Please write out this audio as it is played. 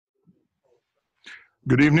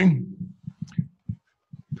Good evening.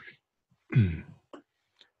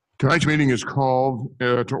 Tonight's meeting is called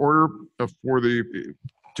to order for the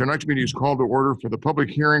public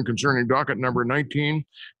hearing concerning docket number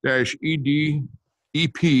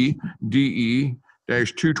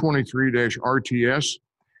 19-EPDE-223-RTS.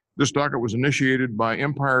 This docket was initiated by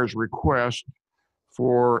Empire's request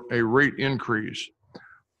for a rate increase.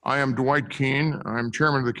 I am Dwight Keene. I'm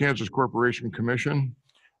chairman of the Kansas Corporation Commission.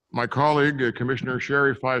 My colleague, Commissioner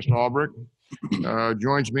Sherry Feist-Albrecht,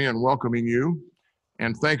 joins me in welcoming you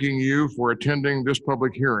and thanking you for attending this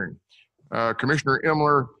public hearing. Commissioner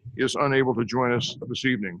Imler is unable to join us this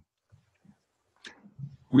evening.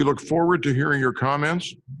 We look forward to hearing your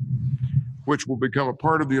comments, which will become a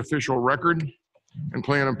part of the official record and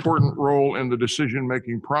play an important role in the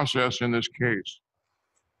decision-making process in this case.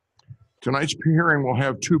 Tonight's hearing will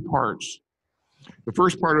have two parts. The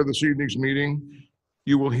first part of this evening's meeting,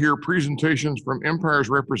 you will hear presentations from Empire's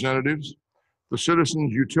representatives, the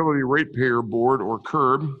Citizens Utility Ratepayer Board, or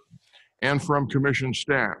CURB, and from Commission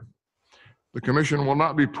staff. The Commission will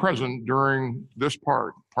not be present during this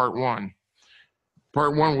part one.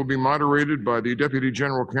 Part one will be moderated by the Deputy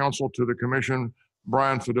General Counsel to the Commission,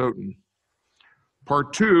 Brian Fedotin.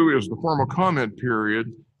 Part two is the formal comment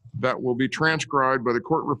period that will be transcribed by the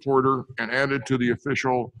court reporter and added to the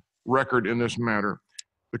official record in this matter.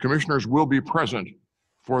 The commissioners will be present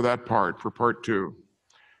for that part, for part two.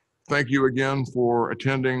 Thank you again for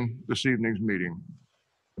attending this evening's meeting.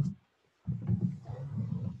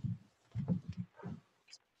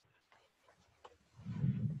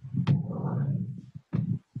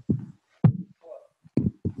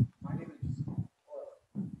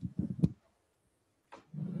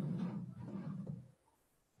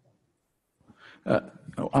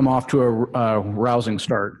 I'm off to a rousing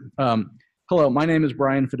start. Hello, my name is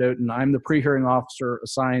Brian Fedotin. I'm the pre-hearing officer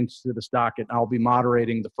assigned to this docket. I'll be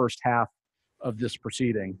moderating the first half of this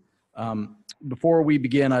proceeding. Before we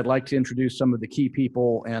begin, I'd like to introduce some of the key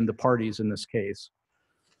people and the parties in this case.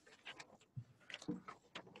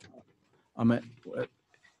 And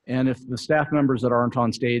if the staff members that aren't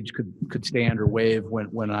on stage could stand or wave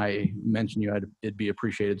when I mention you, it'd be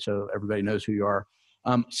appreciated so everybody knows who you are.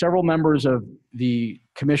 Several members of the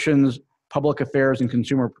Commission's Public Affairs and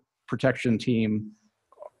Consumer Protection team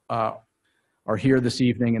are here this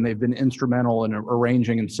evening, and they've been instrumental in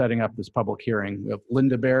arranging and setting up this public hearing. We have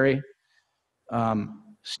Linda Berry,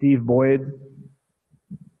 Steve Boyd,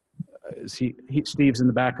 Steve's in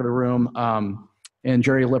the back of the room, and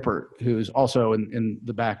Jerry Lippert, who's also in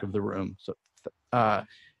the back of the room. So,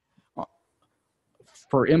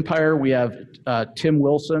 for Empire, we have Tim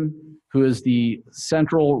Wilson, who is the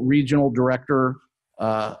Central Regional Director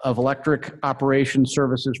of Electric Operations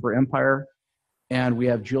Services for Empire. And we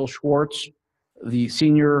have Jill Schwartz, the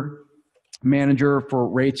Senior Manager for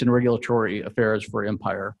Rates and Regulatory Affairs for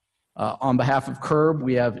Empire. On behalf of CURB,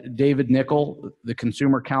 we have David Nickel, the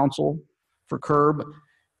Consumer Counsel for CURB.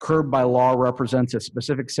 CURB by law represents a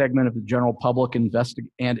specific segment of the general public and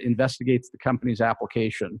investigates the company's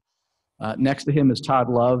application. Next to him is Todd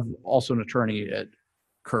Love, also an attorney at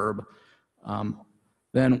CURB.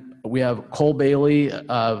 Then we have Cole Bailey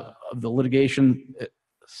of the litigation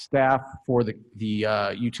staff for the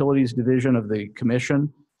utilities division of the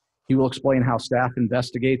commission. He will explain how staff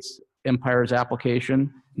investigates Empire's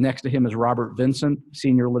application. Next to him is Robert Vincent,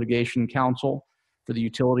 senior litigation counsel for the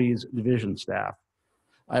utilities division staff.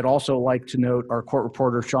 I'd also like to note our court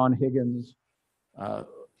reporter, Sean Higgins,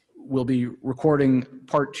 will be recording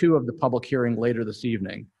part two of the public hearing later this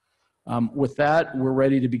evening. With that, we're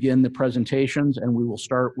ready to begin the presentations, and we will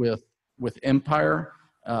start with Empire.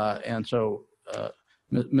 And so,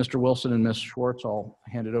 Mr. Wilson and Ms. Schwartz, I'll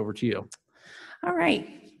hand it over to you. All right.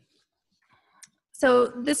 So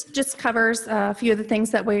this just covers a few of the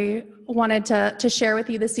things that we wanted to share with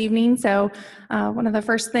you this evening. So one of the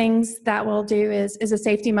first things that we'll do is a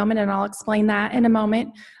safety moment, and I'll explain that in a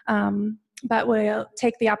moment. But we'll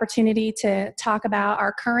take the opportunity to talk about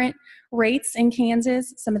our current rates in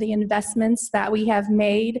Kansas, some of the investments that we have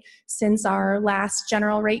made since our last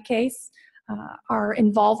general rate case, our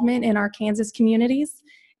involvement in our Kansas communities,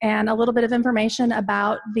 and a little bit of information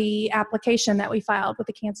about the application that we filed with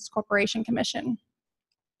the Kansas Corporation Commission.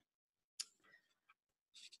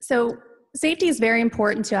 So safety is very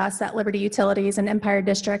important to us at Liberty Utilities and Empire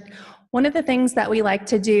District. One of the things that we like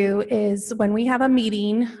to do is when we have a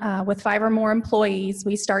meeting with 5 or more employees,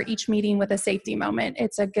 we start each meeting with a safety moment.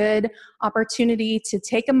 It's a good opportunity to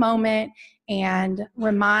take a moment and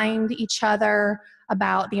remind each other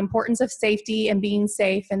about the importance of safety and being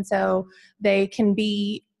safe, and so they can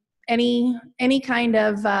be any kind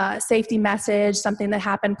of safety message, something that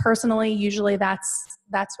happened personally. Usually that's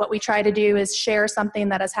what we try to do, is share something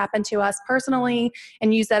that has happened to us personally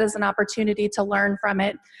and use that as an opportunity to learn from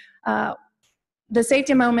it. The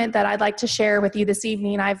safety moment that I'd like to share with you this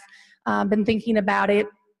evening, I've been thinking about it,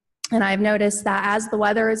 and I've noticed that as the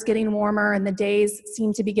weather is getting warmer and the days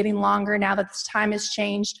seem to be getting longer now that the time has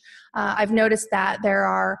changed, I've noticed that there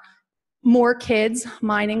are more kids,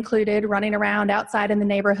 mine included, running around outside in the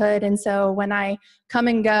neighborhood. And so when I come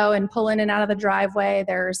and go and pull in and out of the driveway,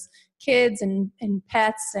 there's kids and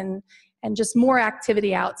pets and just more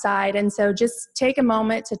activity outside. And so just take a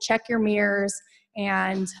moment to check your mirrors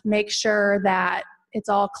and make sure that it's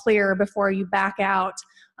all clear before you back out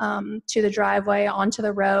to the driveway, onto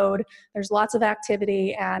the road. There's lots of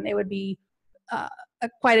activity, and it would be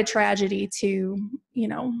quite a tragedy to,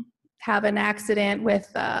 have an accident with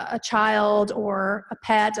a child or a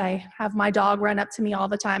pet. I have my dog run up to me all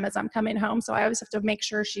the time as I'm coming home, so I always have to make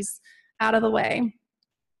sure she's out of the way.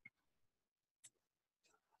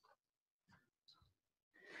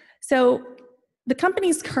 So the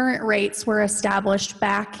company's current rates were established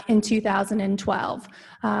back in 2012.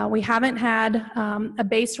 We haven't had a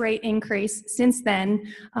base rate increase since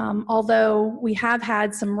then, although we have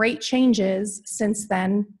had some rate changes since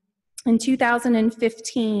then. In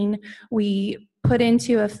 2015, we put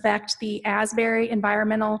into effect the Asbury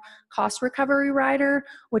Environmental Cost Recovery Rider,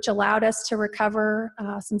 which allowed us to recover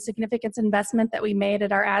some significant investment that we made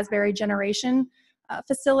at our Asbury generation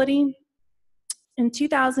facility. In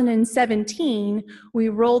 2017, we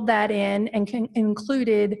rolled that in and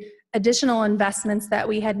included additional investments that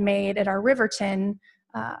we had made at our Riverton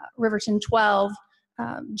 12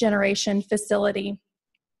 generation facility.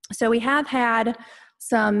 So we have had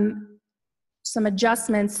some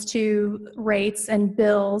adjustments to rates and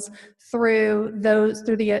bills through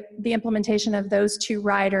the implementation of those two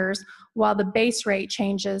riders, while the base rate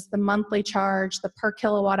changes, the monthly charge, the per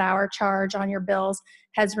kilowatt hour charge on your bills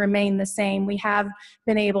has remained the same. We have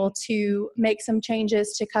been able to make some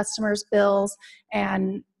changes to customers' bills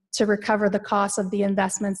and to recover the cost of the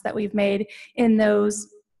investments that we've made in those.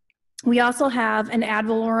 We also have an ad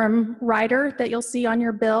valorem rider that you'll see on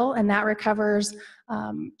your bill, and that recovers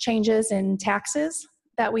changes in taxes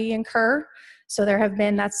that we incur. So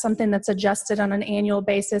that's something that's adjusted on an annual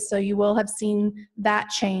basis, so you will have seen that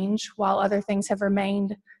change while other things have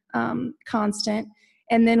remained constant.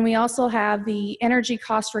 And then we also have the energy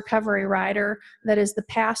cost recovery rider that is the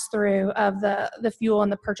pass-through of the fuel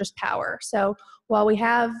and the purchase power. So while we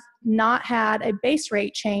have not had a base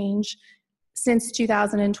rate change since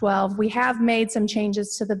 2012, we have made some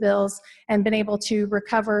changes to the bills and been able to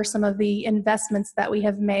recover some of the investments that we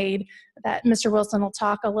have made that Mr. Wilson will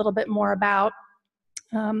talk a little bit more about.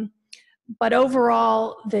 But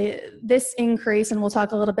overall, this increase, and we'll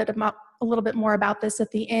talk a little bit more about this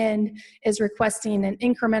at the end, is requesting an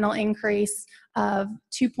incremental increase of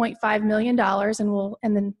 $2.5 million,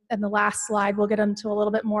 and then in the last slide we'll get into a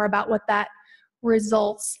little bit more about what that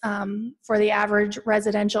results for the average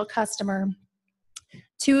residential customer.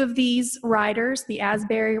 Two of these riders, the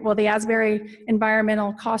Asbury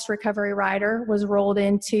Environmental Cost Recovery Rider was rolled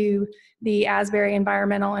into the Asbury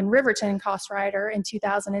Environmental and Riverton Cost Rider in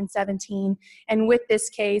 2017. And with this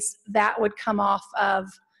case, that would come off of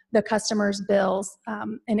the customer's bills,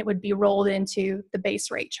 and it would be rolled into the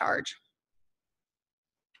base rate charge.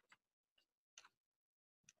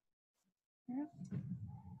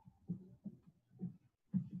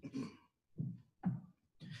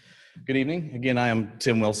 Good evening. Again, I am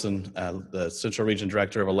Tim Wilson, the Central Region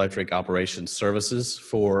Director of Electric Operations Services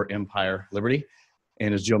for Empire Liberty.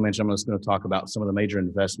 And as Joe mentioned, I'm just going to talk about some of the major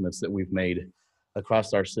investments that we've made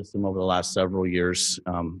across our system over the last several years,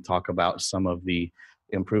 talk about some of the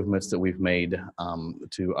improvements that we've made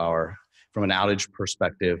from an outage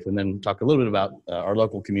perspective, and then talk a little bit about our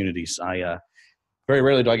local communities. Very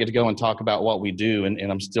rarely do I get to go and talk about what we do, and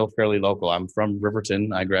I'm still fairly local. I'm from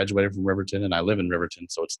Riverton. I graduated from Riverton, and I live in Riverton,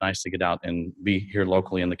 so it's nice to get out and be here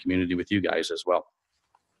locally in the community with you guys as well.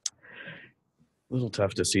 A little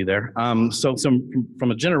tough to see there. So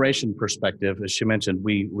from a generation perspective, as she mentioned,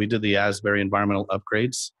 we did the Asbury environmental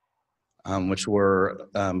upgrades, which were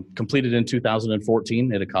completed in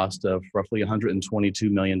 2014 at a cost of roughly $122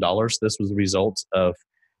 million. This was the result of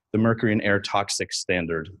the mercury and air toxic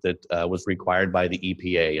standard that was required by the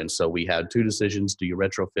EPA. And so we had two decisions: do you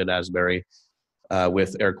retrofit Asbury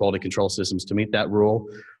with air quality control systems to meet that rule,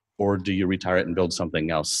 or do you retire it and build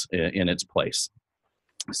something else in its place?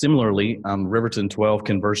 Similarly, Riverton 12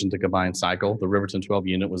 conversion to combined cycle. The Riverton 12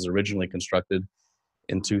 unit was originally constructed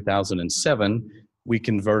in 2007 we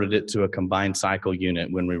converted it to a combined cycle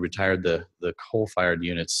unit when we retired the coal-fired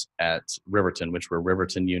units at Riverton, which were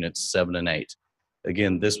Riverton units 7 and 8.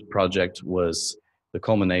 Again, this project was the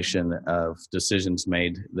culmination of decisions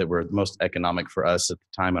made that were most economic for us at the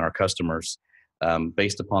time and our customers,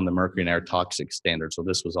 based upon the mercury and air toxic standard. So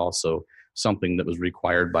this was also something that was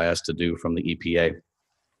required by us to do from the EPA.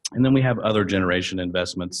 And then we have other generation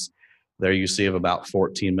investments. There you see of about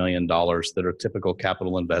 $14 million that are typical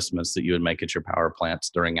capital investments that you would make at your power plants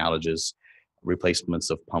during outages, replacements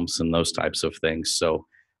of pumps and those types of things. So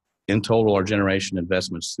in total, our generation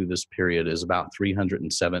investments through this period is about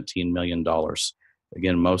 $317 million.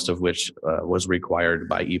 Again, most of which was required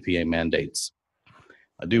by EPA mandates.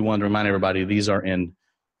 I do want to remind everybody, these are in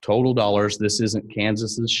total dollars. This isn't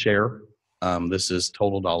Kansas's share. This is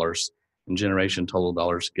total dollars. In generation, total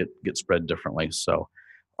dollars get spread differently. So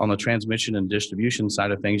on the transmission and distribution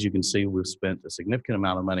side of things, you can see we've spent a significant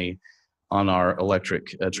amount of money on our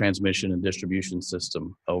electric transmission and distribution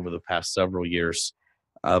system over the past several years,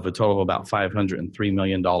 of a total of about $503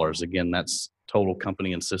 million. Again, that's total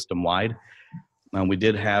company and system wide. We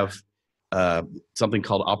did have something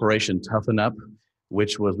called Operation Toughen Up,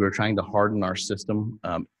 which was we were trying to harden our system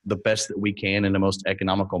the best that we can in the most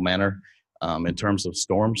economical manner in terms of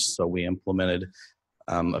storms. So we implemented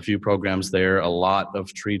a few programs there, a lot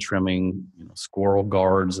of tree trimming, squirrel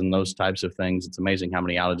guards and those types of things. It's amazing how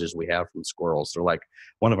many outages we have from squirrels. They're like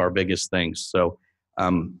one of our biggest things. So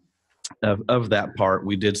of that part,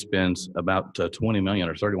 we did spend about 20 million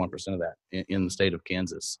or 31% of that in the state of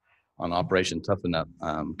Kansas on Operation Toughen Up,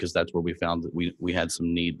 because that's where we found that we had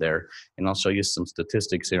some need there. And I'll show you some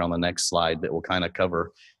statistics here on the next slide that will kind of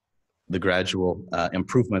cover the gradual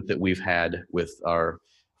improvement that we've had with our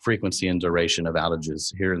frequency and duration of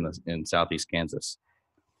outages here in Southeast Kansas.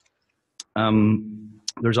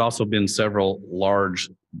 There's also been several large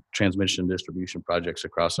transmission distribution projects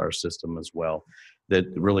across our system as well that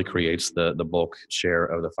really creates the bulk share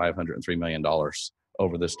of the $503 million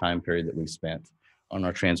over this time period that we've spent on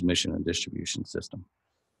our transmission and distribution system.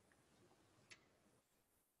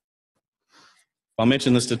 I'll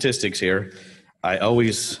mention the statistics here. I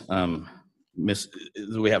always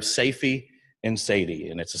we have SAIFI and SAIDI,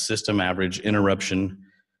 and it's a system average interruption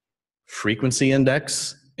frequency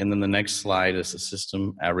index. And then the next slide is a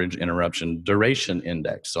system average interruption duration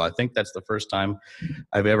index. So I think that's the first time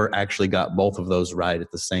I've ever actually got both of those right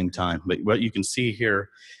at the same time. But what you can see here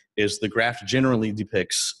is the graph generally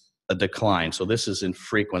depicts a decline. So this is in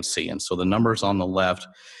frequency. And so the numbers on the left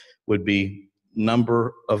would be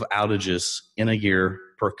number of outages in a year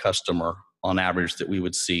per customer on average that we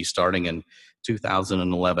would see starting in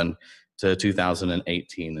 2011 to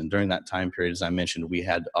 2018. And during that time period, as I mentioned, we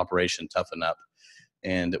had Operation Toughen Up.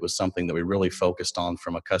 And it was something that we really focused on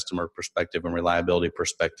from a customer perspective and reliability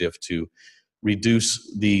perspective to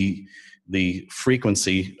reduce the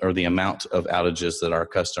frequency or the amount of outages that our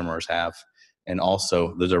customers have, and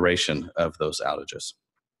also the duration of those outages.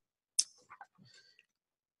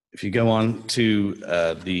 If you go on to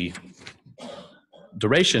the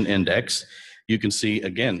duration index, you can see,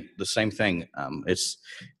 again, the same thing.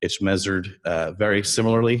 It's measured very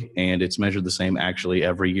similarly, and it's measured the same actually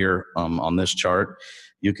every year on this chart.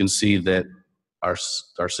 You can see that our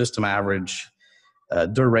system average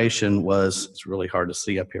duration was, it's really hard to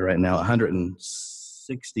see up here right now,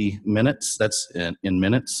 160 minutes. That's in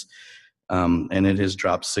minutes. And it has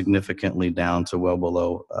dropped significantly down to well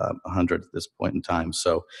below 100 at this point in time.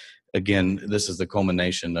 So again, this is the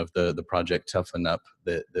culmination of the Project Toughen Up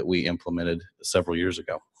that we implemented several years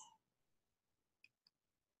ago.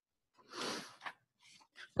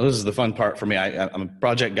 Well, this is the fun part for me. I'm a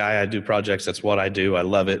project guy. I do projects. That's what I do. I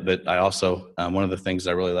love it. But I also, one of the things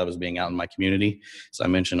I really love is being out in my community. As I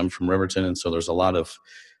mentioned, I'm from Riverton, and so there's a lot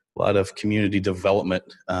of community development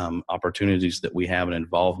opportunities that we have and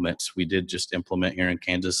involvement. We did just implement here in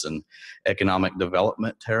Kansas an economic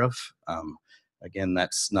development tariff. Again,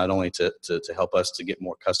 that's not only to help us to get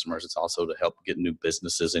more customers, it's also to help get new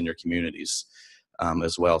businesses in your communities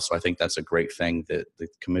as well. So I think that's a great thing that the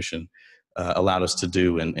commission allowed us to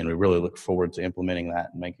do, and we really look forward to implementing that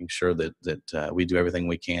and making sure that we do everything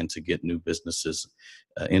we can to get new businesses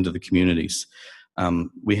into the communities.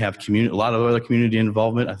 We have a lot of other community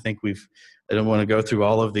involvement. I think I don't want to go through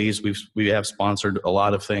all of these. We have sponsored a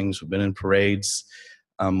lot of things. We've been in parades.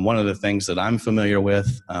 One of the things that I'm familiar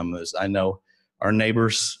with is I know our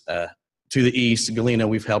neighbors to the east, Galena,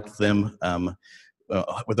 we've helped them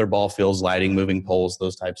with their ball fields, lighting, moving poles,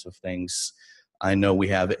 those types of things. I know we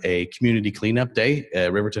have a community cleanup day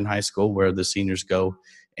at Riverton High School where the seniors go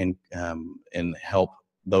and help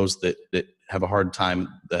those that have a hard time,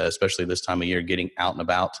 especially this time of year, getting out and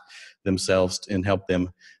about themselves, and help them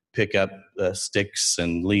pick up sticks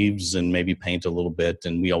and leaves and maybe paint a little bit.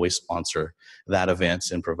 And we always sponsor that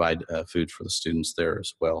event and provide food for the students there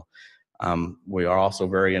as well. We are also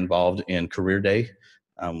very involved in Career Day.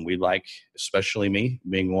 We like, especially me,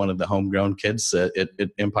 being one of the homegrown kids at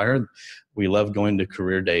Empire, we love going to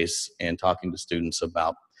career days and talking to students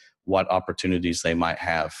about what opportunities they might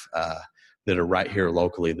have that are right here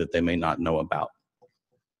locally that they may not know about.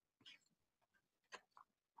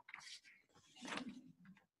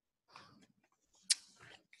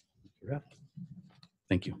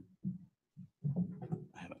 Thank you.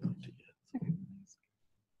 I haven't looked at it yet.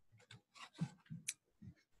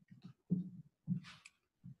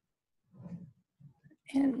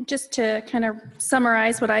 And just to kind of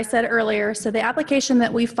summarize what I said earlier, so the application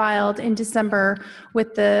that we filed in December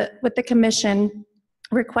with the commission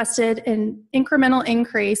requested an incremental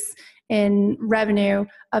increase in revenue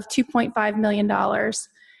of $2.5 million.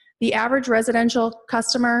 The average residential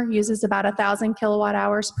customer uses about 1,000 kilowatt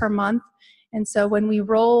hours per month. And so when we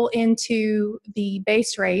roll into the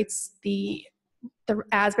base rates, the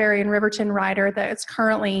Asbury and Riverton rider that's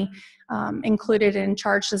currently included and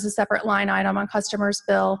charged as a separate line item on customer's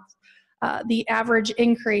bill, the average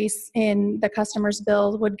increase in the customer's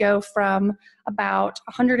bill would go from about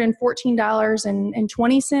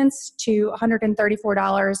 $114.20 to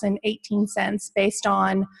 $134.18 based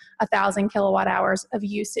on 1,000 kilowatt hours of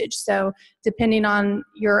usage. So depending on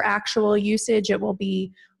your actual usage, it will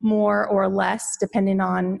be more or less depending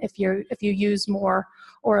on if you use more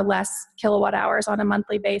or less kilowatt hours on a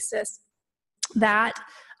monthly basis. That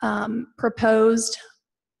proposed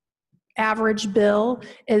average bill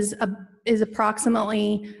is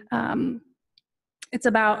approximately, it's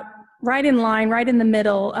about right in line, right in the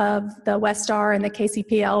middle of the Westar and the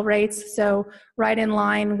KCPL rates. So right in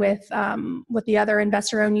line with the other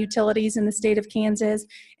investor-owned utilities in the state of Kansas,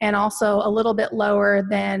 and also a little bit lower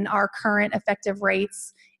than our current effective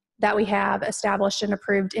rates that we have established and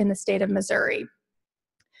approved in the state of Missouri.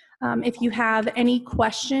 If you have any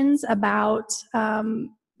questions about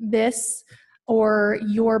this or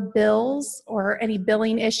your bills or any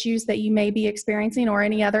billing issues that you may be experiencing or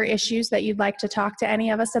any other issues that you'd like to talk to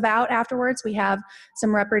any of us about afterwards, we have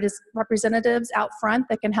some representatives out front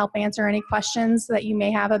that can help answer any questions that you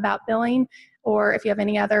may have about billing. Or if you have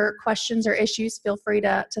any other questions or issues, feel free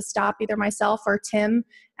to stop either myself or Tim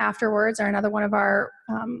afterwards, or another one of our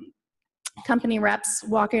company reps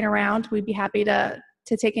walking around. We'd be happy to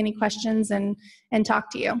take any questions and talk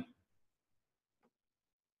to you.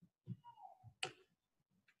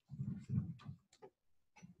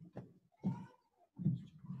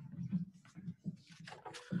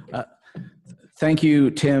 Thank you,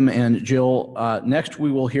 Tim and Jill. Next,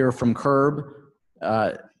 we will hear from CURB,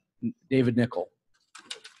 David Nickel.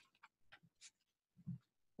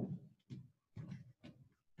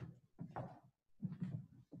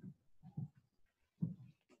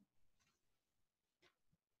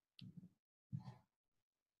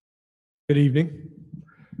 Good evening.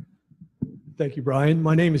 Thank you, Brian.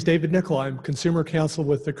 My name is David Nickel. I'm Consumer Counsel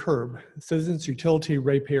with the CURB, Citizens Utility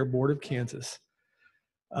Ratepayer Board of Kansas.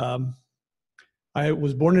 I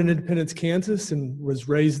was born in Independence, Kansas, and was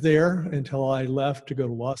raised there until I left to go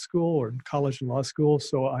to law school, or college and law school.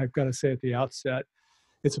 So I've got to say at the outset,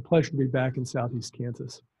 it's a pleasure to be back in Southeast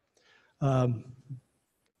Kansas.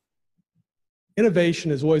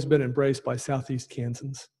 Innovation has always been embraced by Southeast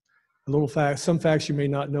Kansans. A little fact, some facts you may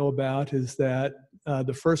not know about is that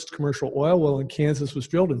the first commercial oil well in Kansas was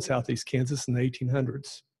drilled in Southeast Kansas in the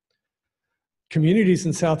 1800s. Communities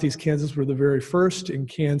in Southeast Kansas were the very first in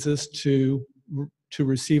Kansas to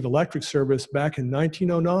receive electric service back in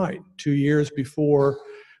 1909, 2 years before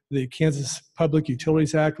the Kansas Public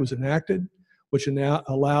Utilities Act was enacted, which now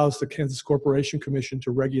allows the Kansas Corporation Commission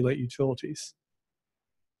to regulate utilities.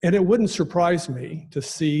 And it wouldn't surprise me to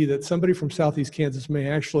see that somebody from Southeast Kansas may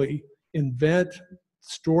actually invent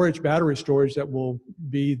storage, battery storage, that will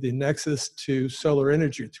be the nexus to solar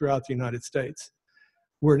energy throughout the United States.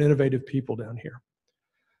 We're an innovative people down here.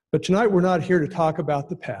 But tonight we're not here to talk about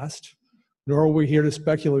the past, nor are we here to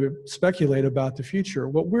speculate about the future.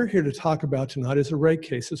 What we're here to talk about tonight is a rate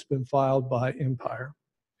case that's been filed by Empire,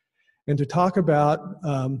 and to talk about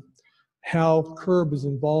how CURB is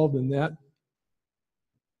involved in that.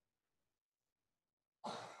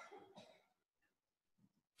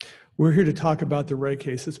 We're here to talk about the rate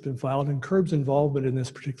case that's been filed and CURB's involvement in this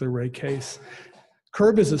particular rate case.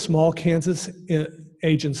 CURB is a small Kansas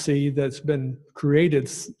agency that's been created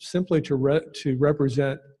simply to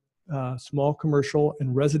represent small commercial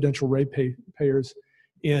and residential ratepayers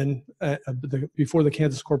before the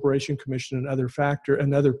Kansas Corporation Commission and other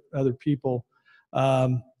people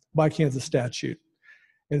by Kansas statute.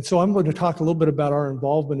 And so I'm going to talk a little bit about our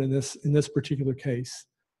involvement in this particular case.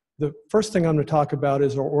 The first thing I'm going to talk about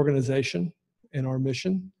is our organization and our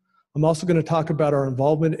mission. I'm also going to talk about our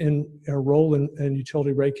involvement in our role in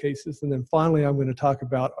utility rate cases. And then finally, I'm going to talk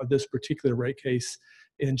about this particular rate case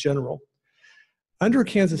in general. Under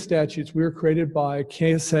Kansas statutes, we were created by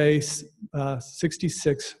KSA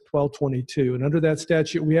 66-1222. And under that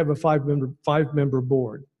statute, we have a five-member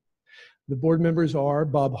board. The board members are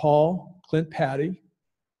Bob Hall, Clint Patty,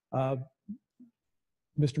 Mr.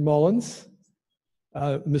 Mullins,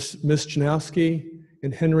 Ms. Janowski,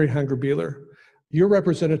 and Henry Hungerbeeler. Your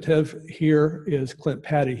representative here is Clint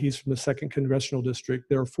Patty. He's from the 2nd Congressional District.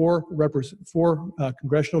 There are four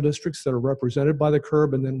congressional districts that are represented by the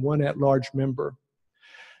CURB and then one at-large member.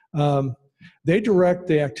 They direct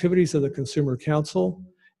the activities of the Consumer Council,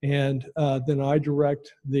 and then I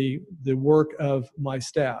direct the work of my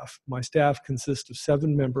staff. My staff consists of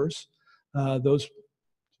 7 members.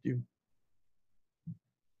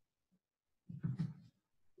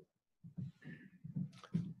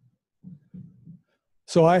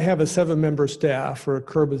 So I have a 7-member staff, or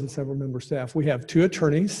CURB is a 7-member staff. We have 2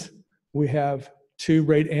 attorneys. We have 2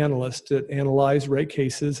 rate analysts that analyze rate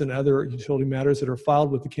cases and other utility matters that are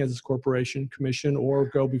filed with the Kansas Corporation Commission or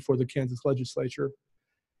go before the Kansas legislature.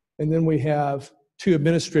 And then we have 2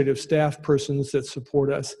 administrative staff persons that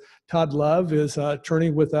support us. Todd Love is an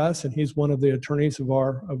attorney with us, and he's one of the attorneys of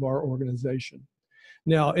our organization.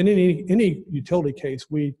 Now, in any utility case,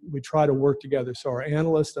 we try to work together. So our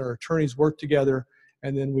analysts and our attorneys work together,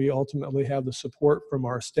 and then we ultimately have the support from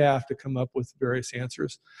our staff to come up with various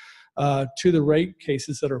answers to the rate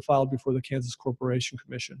cases that are filed before the Kansas Corporation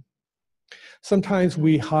Commission. Sometimes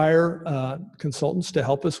we hire consultants to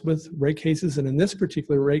help us with rate cases, and in this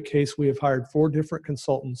particular rate case, we have hired 4 different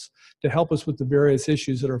consultants to help us with the various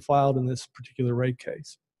issues that are filed in this particular rate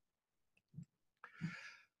case.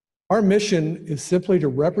 Our mission is simply to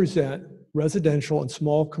represent residential and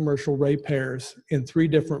small commercial ratepayers in 3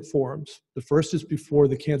 different forums. The first is before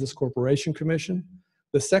the Kansas Corporation Commission.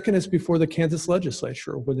 The second is before the Kansas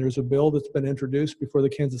legislature. When there's a bill that's been introduced before the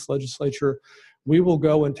Kansas legislature, we will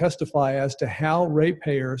go and testify as to how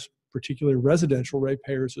ratepayers, particularly residential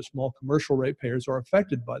ratepayers or small commercial ratepayers, are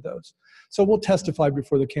affected by those. So we'll testify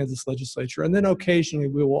before the Kansas legislature, and then occasionally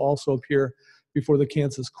we will also appear before the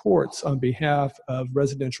Kansas courts on behalf of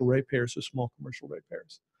residential ratepayers or small commercial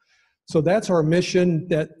ratepayers. So that's our mission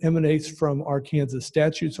that emanates from our Kansas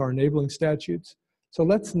statutes, our enabling statutes. So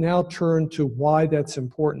let's now turn to why that's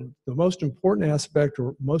important. The most important aspect,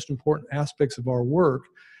 or most important aspects of our work,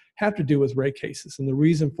 have to do with rate cases. And the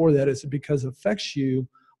reason for that is because it affects you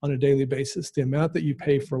on a daily basis. The amount that you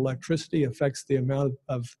pay for electricity affects the amount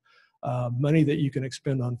of money that you can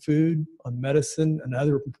expend on food, on medicine, and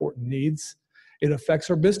other important needs. It affects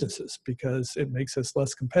our businesses because it makes us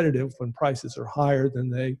less competitive when prices are higher than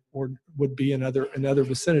they would be in other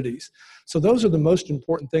vicinities. So those are the most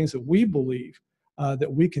important things that we believe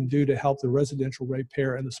that we can do to help the residential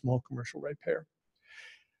ratepayer and the small commercial ratepayer.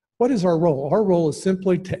 What is our role? Our role is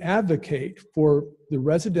simply to advocate for the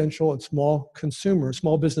residential and small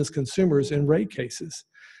business consumers in rate cases.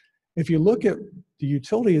 If you look at the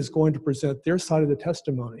utility is going to present their side of the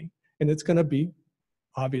testimony, and it's going to be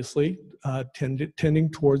obviously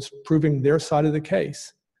tending towards proving their side of the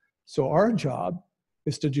case. So our job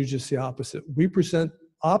is to do just the opposite. We present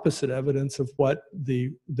opposite evidence of what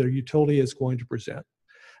the utility is going to present.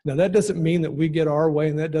 Now, that doesn't mean that we get our way,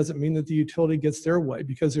 and that doesn't mean that the utility gets their way,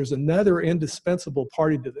 because there's another indispensable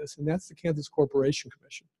party to this, and that's the Kansas Corporation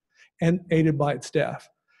Commission, and aided by its staff.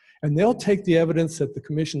 And they'll take the evidence that the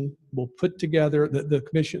commission will put together,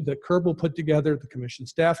 that CURB will put together, the commission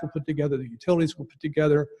staff will put together, the utilities will put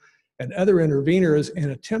together, and other interveners,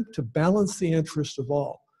 and attempt to balance the interest of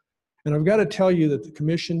all. And I've got to tell you that the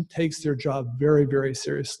commission takes their job very, very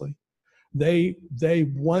seriously. They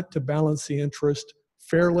want to balance the interest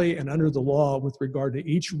fairly and under the law with regard to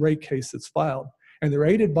each rate case that's filed. And they're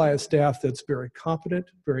aided by a staff that's very competent,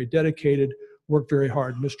 very dedicated, work very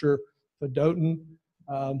hard. Mr. Fedotin,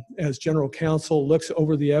 as general counsel, looks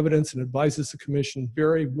over the evidence and advises the commission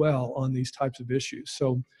very well on these types of issues.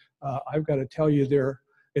 So I've got to tell you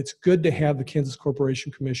it's good to have the Kansas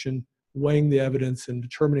Corporation Commission weighing the evidence and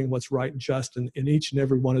determining what's right and just in each and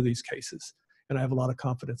every one of these cases. And I have a lot of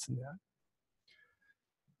confidence in that.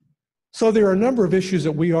 So there are a number of issues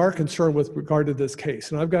that we are concerned with regard to this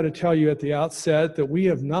case. And I've got to tell you at the outset that we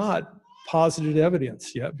have not posited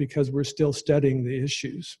evidence yet because we're still studying the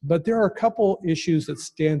issues. But there are a couple issues that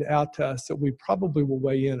stand out to us that we probably will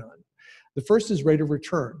weigh in on. The first is rate of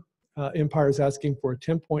return. Empire is asking for a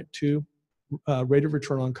 10.2 rate of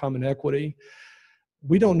return on common equity.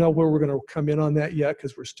 We don't know where we're going to come in on that yet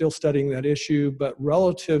because we're still studying that issue, but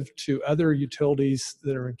relative to other utilities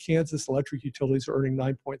that are in Kansas, electric utilities are earning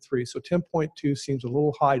 9.3. So 10.2 seems a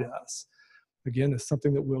little high to us. Again, it's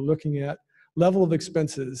something that we're looking at. Level of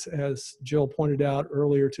expenses, as Jill pointed out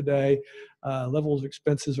earlier today, level of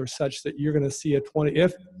expenses are such that you're going to see a 20,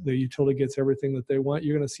 if the utility gets everything that they want,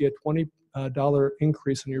 you're going to see a $20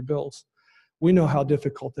 increase in your bills. We know how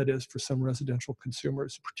difficult that is for some residential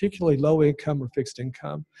consumers, particularly low income or fixed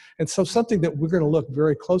income. And so something that we're going to look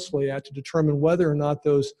very closely at to determine whether or not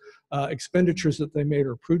those expenditures that they made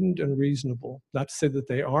are prudent and reasonable. Not to say that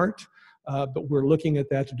they aren't, but we're looking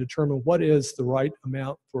at that to determine what is the right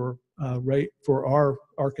amount for rate for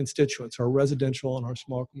our constituents, our residential and our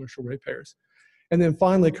small commercial ratepayers. And then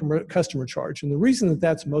finally, customer charge. And the reason that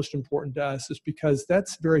that's most important to us is because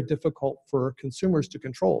that's very difficult for consumers to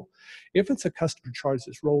control. If it's a customer charge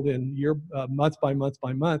that's rolled in month by month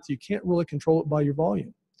by month, you can't really control it by your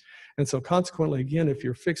volume. And so consequently, again, if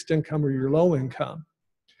you're fixed income or you're low income,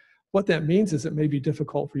 what that means is it may be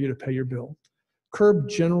difficult for you to pay your bill. CURB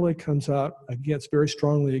generally comes out very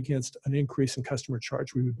strongly against an increase in customer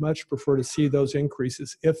charge. We would much prefer to see those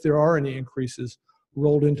increases, if there are any increases,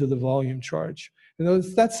 rolled into the volume charge. And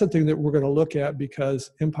that's something that we're going to look at because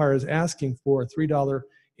Empire is asking for a $3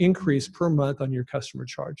 increase per month on your customer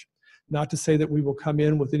charge. Not to say that we will come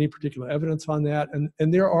in with any particular evidence on that.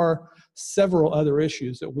 And there are several other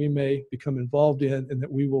issues that we may become involved in and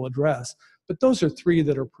that we will address. But those are three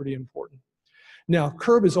that are pretty important. Now,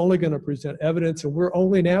 CURB is only going to present evidence, and we're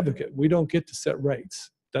only an advocate. We don't get to set rates.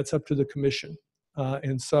 That's up to the commission.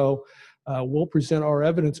 And so we'll present our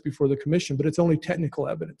evidence before the commission, but it's only technical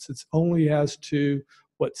evidence. It's only as to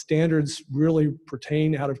what standards really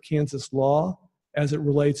pertain out of Kansas law as it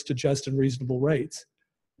relates to just and reasonable rates.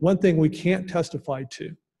 One thing we can't testify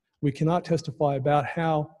to, we cannot testify about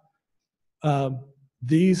how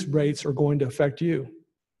these rates are going to affect you.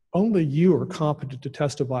 Only you are competent to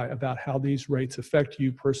testify about how these rates affect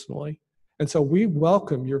you personally. And so we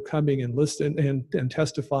welcome your coming and listening and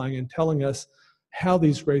testifying and telling us how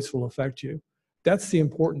these rates will affect you. That's the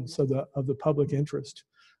importance of the public interest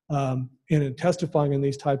and in testifying in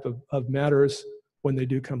these type of matters when they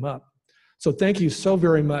do come up. So thank you so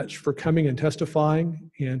very much for coming and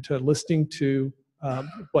testifying and to listening to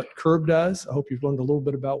what CURB does. I hope you've learned a little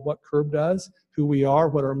bit about what CURB does, who we are,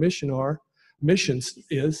 what our missions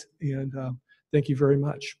is, and thank you very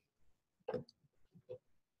much.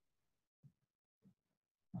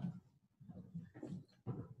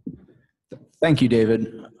 Thank you,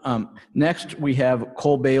 David. Next, we have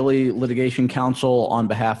Cole Bailey, Litigation Counsel, on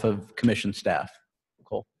behalf of Commission staff.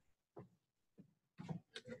 Cole.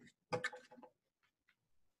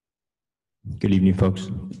 Good evening,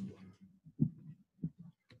 folks.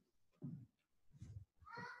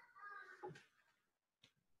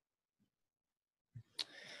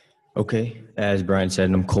 Okay, as Brian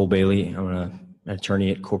said, I'm Cole Bailey. I'm an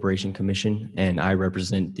attorney at Corporation Commission, and I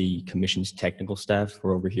represent the Commission's technical staff.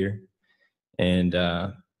 We're over here. And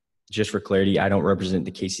just for clarity, I don't represent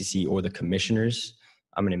the KCC or the commissioners.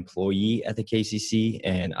 I'm an employee at the KCC,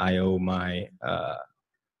 and I owe my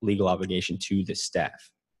legal obligation to the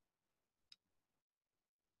staff.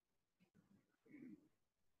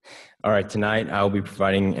 All right, tonight I'll be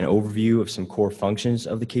providing an overview of some core functions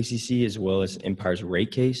of the KCC as well as Empire's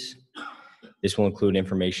rate case. This will include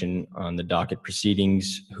information on the docket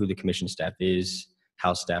proceedings, who the commission staff is,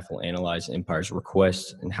 how staff will analyze Empire's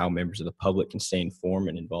requests, and how members of the public can stay informed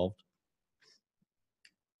and involved.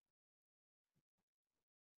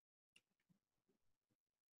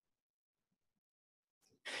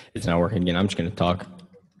 It's not working again. I'm just going to talk.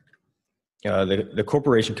 The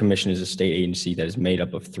Corporation Commission is a state agency that is made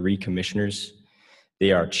up of 3 commissioners.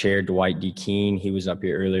 They are Chair Dwight D. Keene. He was up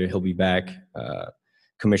here earlier. He'll be back.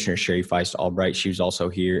 Commissioner Sherry Feist Albright. She was also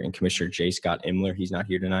here. And Commissioner J. Scott Imler. He's not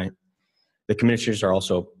here tonight. The commissioners are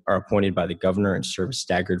appointed by the governor and serve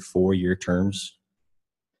staggered 4-year terms.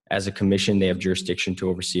 As a commission, they have jurisdiction to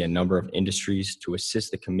oversee a number of industries. To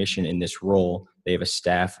assist the commission in this role, they have a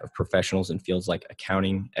staff of professionals in fields like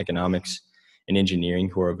accounting, economics, and engineering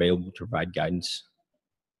who are available to provide guidance.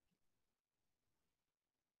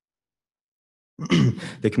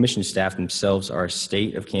 The commission staff themselves are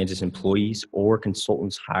state of Kansas employees or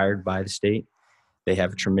consultants hired by the state. They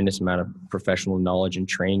have a tremendous amount of professional knowledge and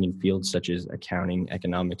training in fields such as accounting,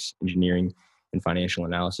 economics, engineering, and financial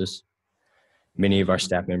analysis. Many of our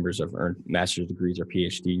staff members have earned master's degrees or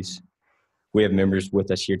PhDs. We have members with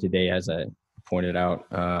us here today, as I pointed out.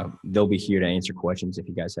 They'll be here to answer questions if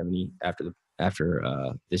you guys have any after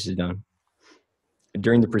this is done.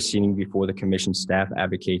 During the proceeding before the commission, staff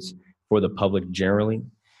advocates for the public generally,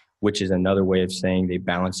 which is another way of saying they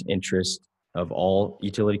balance interests of all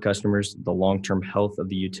utility customers, the long-term health of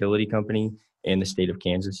the utility company, and the state of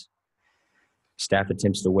Kansas. Staff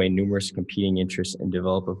attempts to weigh numerous competing interests and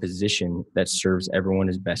develop a position that serves everyone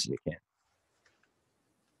as best as it can.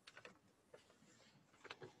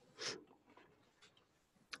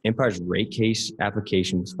 Empire's rate case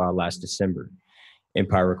application was filed last December.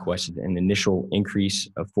 Empire requested an initial increase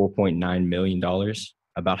of $4.9 million.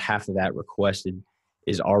 About half of that requested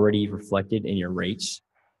is already reflected in your rates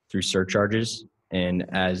through surcharges. And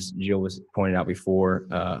as Jill was pointed out before,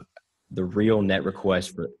 the real net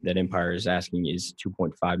request that Empire is asking is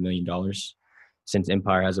 $2.5 million. Since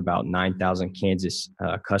Empire has about 9,000 Kansas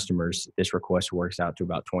customers, this request works out to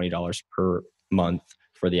about $20 per month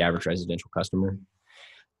for the average residential customer.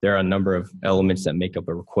 There are a number of elements that make up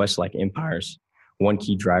a request like Empire's. One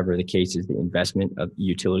key driver of the case is the investment of the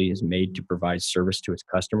utility is made to provide service to its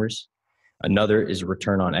customers. Another is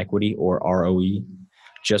return on equity, or ROE.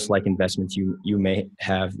 Just like investments you may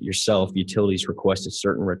have yourself, utilities request a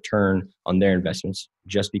certain return on their investments.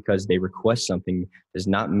 Just because they request something does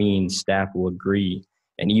not mean staff will agree.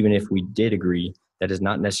 And even if we did agree, that does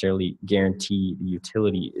not necessarily guarantee the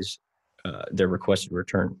utility is their requested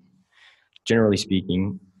return. Generally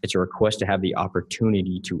speaking, it's a request to have the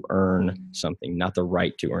opportunity to earn something, not the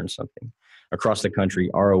right to earn something. Across the country,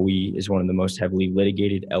 ROE is one of the most heavily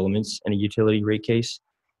litigated elements in a utility rate case,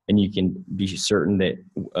 and you can be certain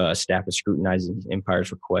that staff is scrutinizing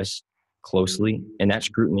Empire's request closely, and that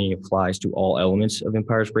scrutiny applies to all elements of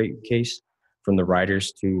Empire's rate case, from the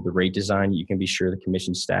riders to the rate design. You can be sure the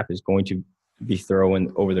commission staff is going to be thorough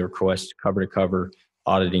over the request cover to cover,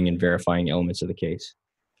 auditing and verifying elements of the case.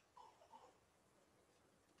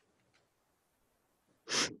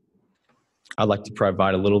 I'd like to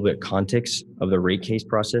provide a little bit of context of the rate case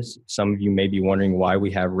process. Some of you may be wondering why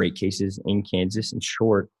we have rate cases in Kansas. In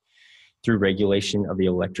short, through regulation of the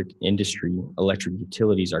electric industry, electric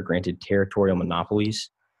utilities are granted territorial monopolies,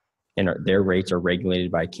 and their rates are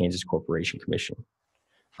regulated by Kansas Corporation Commission.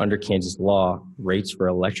 Under Kansas law, rates for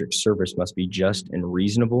electric service must be just and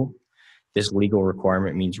reasonable. This legal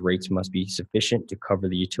requirement means rates must be sufficient to cover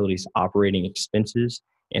the utility's operating expenses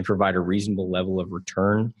and provide a reasonable level of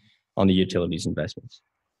return on the utilities investments.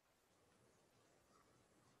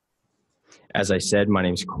 As I said, my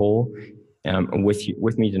name is Cole.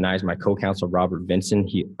 With me tonight is my co-counsel, Robert Vinson.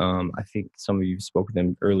 I think some of you spoke with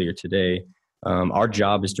him earlier today. Our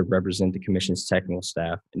job is to represent the commission's technical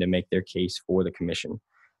staff and to make their case for the commission.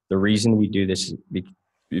 The reason we do this is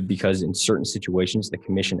because in certain situations, the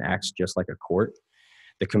commission acts just like a court.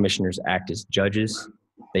 The commissioners act as judges.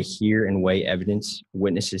 They hear and weigh evidence.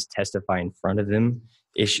 Witnesses testify in front of them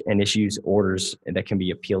and issues orders that can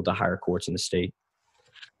be appealed to higher courts in the state.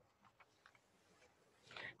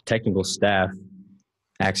 Technical staff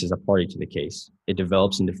acts as a party to the case. It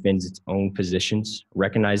develops and defends its own positions,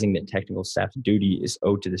 recognizing that technical staff's duty is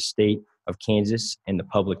owed to the state of Kansas and the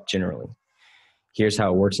public generally. Here's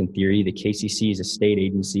how it works in theory. The KCC is a state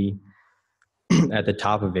agency. At the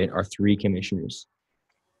top of it are 3 commissioners.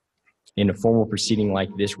 In a formal proceeding like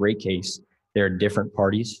this rate case, there are different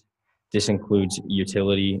parties. This includes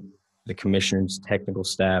utility, the commissioners, technical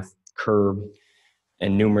staff, CURB,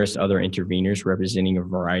 and numerous other interveners representing a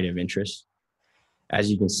variety of interests.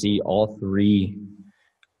 As you can see, all 3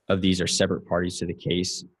 of these are separate parties to the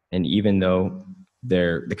case. And even though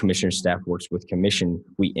the commissioner's staff works with commission,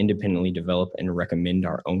 we independently develop and recommend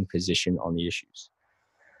our own position on the issues.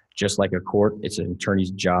 Just like a court, it's an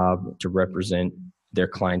attorney's job to represent their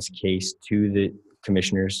client's case to the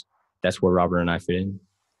commissioners. That's where Robert and I fit in.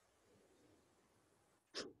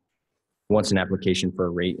 Once an application for a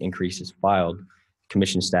rate increase is filed,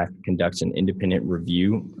 commission staff conducts an independent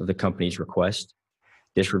review of the company's request.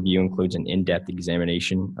 This review includes an in-depth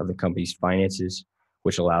examination of the company's finances,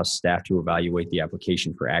 which allows staff to evaluate the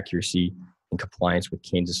application for accuracy and compliance with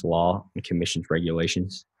Kansas law and commission's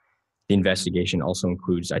regulations. The investigation also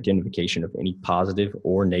includes identification of any positive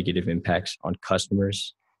or negative impacts on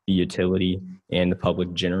customers, the utility, and the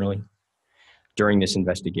public generally. During this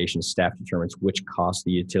investigation, staff determines which costs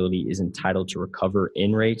the utility is entitled to recover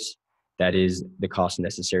in rates, that is, the cost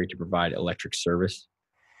necessary to provide electric service,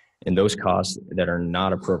 and those costs that are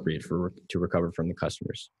not appropriate to recover from the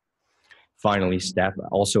customers. Finally, staff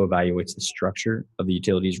also evaluates the structure of the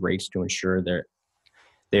utility's rates to ensure that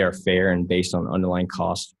they are fair and based on underlying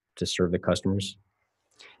costs to serve the customers.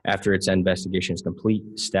 After its investigation is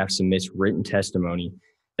complete, staff submits written testimony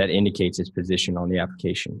that indicates its position on the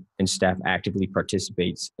application, and staff actively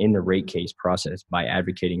participates in the rate case process by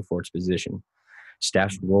advocating for its position.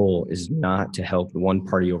 Staff's role is not to help one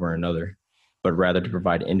party over another, but rather to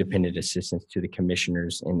provide independent assistance to the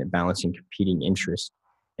commissioners in balancing competing interests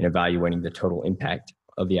and evaluating the total impact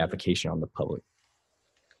of the application on the public.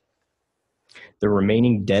 The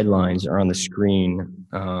remaining deadlines are on the screen.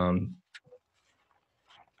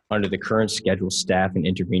 Under the current schedule, staff and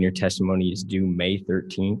intervenor testimony is due May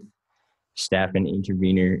 13th. Staff and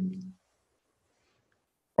intervenor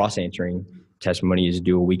cross-answering testimony is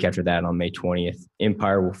due a week after that on May 20th.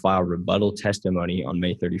 Empire will file rebuttal testimony on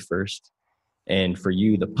May 31st. And for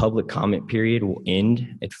you, the public comment period will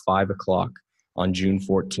end at 5 o'clock on June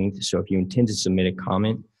 14th. So if you intend to submit a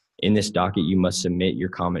comment in this docket, you must submit your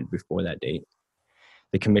comment before that date.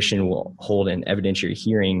 The commission will hold an evidentiary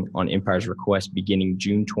hearing on Empire's request beginning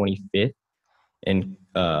June 25th, and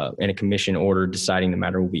a commission order deciding the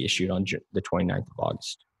matter will be issued on the 29th of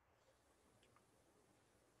August.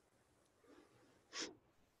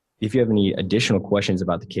 If you have any additional questions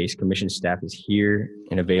about the case, commission staff is here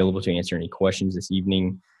and available to answer any questions this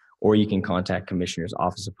evening, or you can contact Commissioner's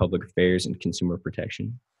Office of Public Affairs and Consumer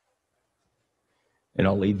Protection. And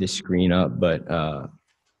I'll leave this screen up, but the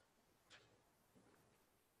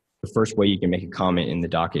first way you can make a comment in the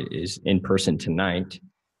docket is in person tonight.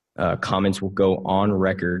 Comments will go on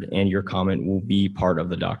record and your comment will be part of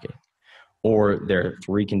the docket. Or there are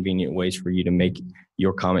 3 convenient ways for you to make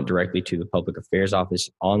your comment directly to the Public Affairs Office: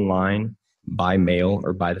 online, by mail,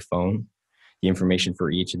 or by the phone. The information for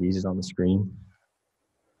each of these is on the screen.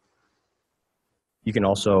 You can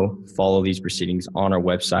also follow these proceedings on our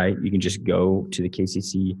website. You can just go to the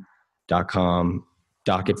kcc.com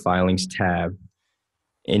docket filings tab,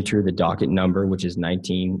 enter the docket number, which is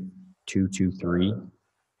 19223,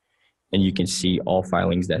 and you can see all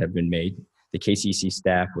filings that have been made. The KCC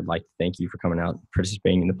staff would like to thank you for coming out and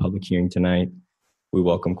participating in the public hearing tonight. We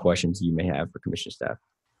welcome questions you may have for commission staff.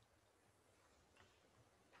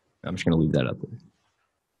 I'm just going to leave that up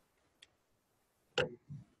there.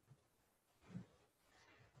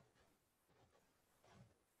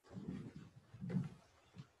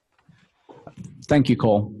 Thank you,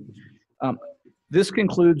 Cole. This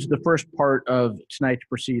concludes the first part of tonight's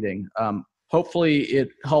proceeding. Hopefully it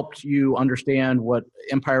helped you understand what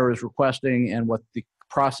Empire is requesting and what the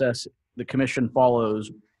process the commission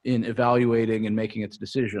follows in evaluating and making its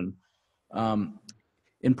decision.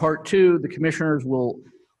 In part 2, the commissioners will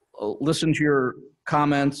listen to your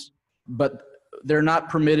comments, but they're not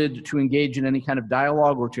permitted to engage in any kind of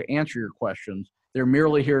dialogue or to answer your questions. They're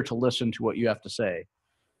merely here to listen to what you have to say.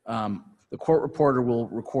 The court reporter will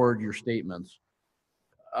record your statements.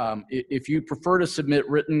 If you prefer to submit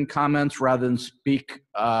written comments rather than speak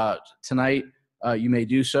tonight, you may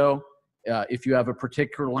do so. If you have a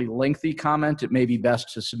particularly lengthy comment, it may be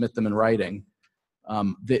best to submit them in writing.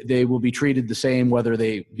 They will be treated the same whether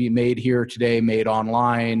they be made here today, made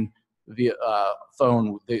online, via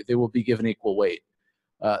phone. They will be given equal weight.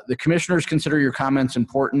 The commissioners consider your comments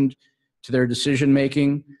important to their decision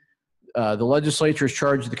making. The legislature has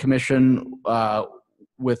charged the commission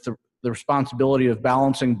with the responsibility of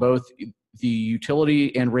balancing both the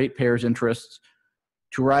utility and ratepayers' interests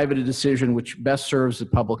to arrive at a decision which best serves the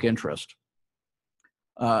public interest.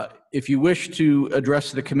 If you wish to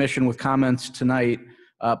address the commission with comments tonight,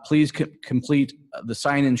 please complete the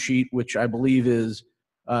sign-in sheet, which I believe is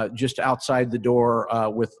just outside the door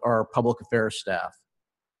with our public affairs staff.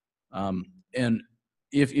 And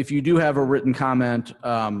if you do have a written comment,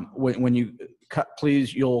 when you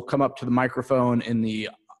please, you'll come up to the microphone in the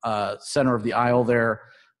center of the aisle there.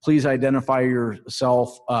 Please identify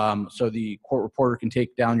yourself so the court reporter can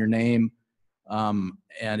take down your name.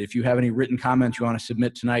 And if you have any written comments you want to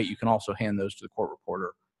submit tonight, you can also hand those to the court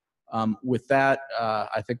reporter. With that,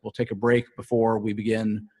 I think we'll take a break before we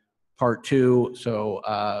begin part 2. So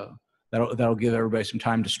that'll give everybody some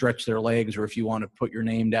time to stretch their legs, or if you want to put your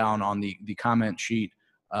name down on the comment sheet,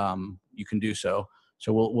 you can do so.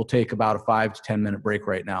 So we'll take about a 5 to 10 minute break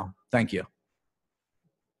right now. Thank you.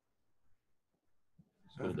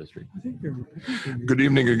 Good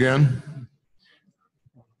evening again.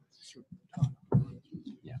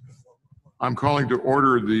 I'm calling to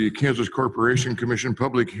order the Kansas Corporation Commission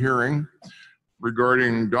public hearing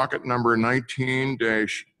regarding docket number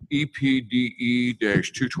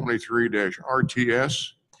 19-EPDE-223-RTS.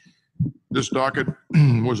 This docket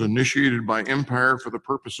was initiated by Empire for the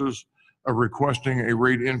purposes of requesting a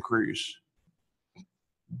rate increase.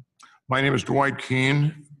 My name is Dwight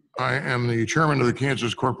Keene. I am the chairman of the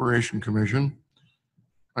Kansas Corporation Commission.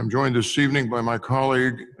 I'm joined this evening by my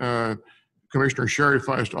colleague, Commissioner Sherry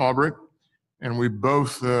Feist Albrecht, and we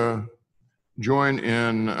both join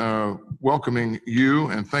in welcoming you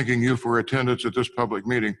and thanking you for attendance at this public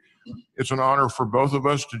meeting. It's an honor for both of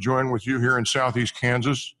us to join with you here in Southeast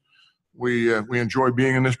Kansas. We enjoy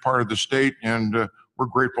being in this part of the state, and we're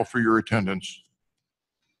grateful for your attendance.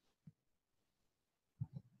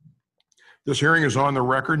 This hearing is on the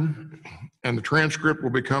record, and the transcript will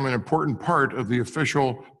become an important part of the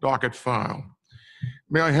official docket file.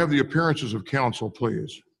 May I have the appearances of counsel,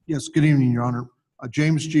 please? Yes, good evening, Your Honor.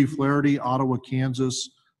 James G. Flaherty, Ottawa, Kansas,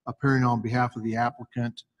 appearing on behalf of the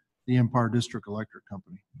applicant, the Empire District Electric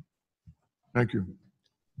Company. Thank you.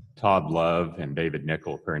 Todd Love and David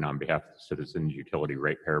Nickel appearing on behalf of the Citizens Utility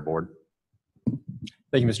Ratepayer Board.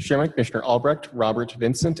 Thank you, Mr. Chairman. Commissioner Albrecht, Robert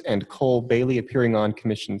Vincent, and Cole Bailey appearing on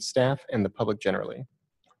commission staff and the public generally.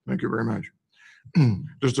 Thank you very much.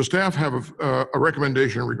 Does the staff have a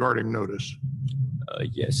recommendation regarding notice?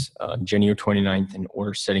 Yes, January 29th, an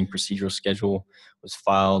order setting procedural schedule was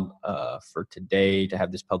filed for today to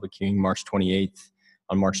have this public hearing March 28th.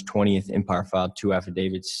 On March 20th, Empire filed 2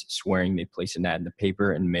 affidavits swearing they placed an ad in the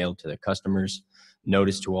paper and mailed to their customers.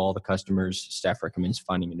 Notice to all the customers. Staff recommends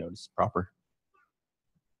finding a notice proper.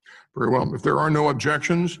 Very well. If there are no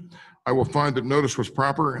objections, I will find that notice was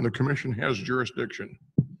proper and the commission has jurisdiction.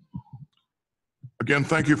 Again,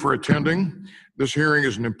 thank you for attending. This hearing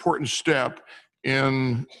is an important step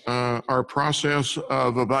in our process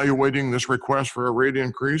of evaluating this request for a rate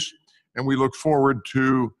increase, and we look forward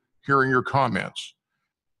to hearing your comments.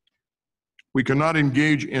 We cannot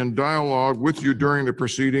engage in dialogue with you during the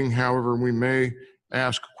proceeding. However, we may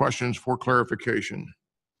ask questions for clarification.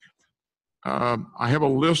 I have a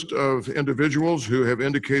list of individuals who have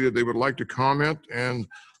indicated they would like to comment, and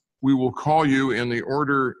we will call you in the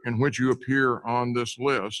order in which you appear on this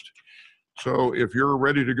list. So if you're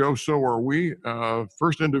ready to go, so are we.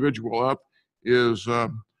 First individual up is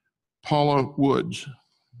Paula Woods.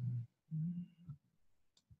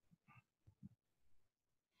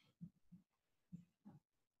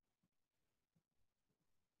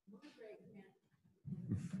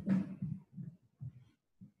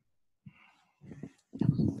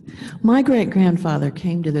 My great-grandfather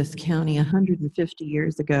came to this county 150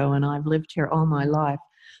 years ago, and I've lived here all my life.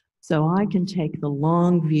 So I can take the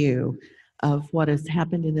long view of what has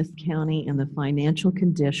happened in this county and the financial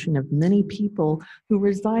condition of many people who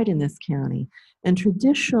reside in this county. And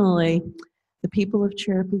traditionally, the people of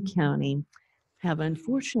Cherokee County have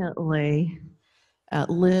unfortunately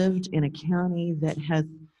lived in a county that has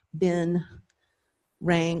been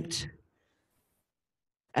ranked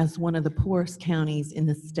as one of the poorest counties in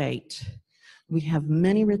the state. We have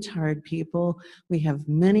many retired people. We have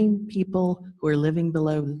many people who are living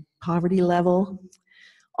below poverty level.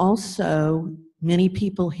 Also, many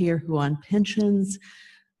people here who are on pensions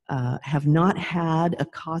have not had a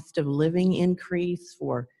cost of living increase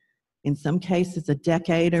for, in some cases, a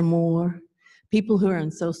decade or more. People who are on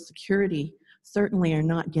Social Security certainly are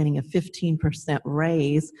not getting a 15%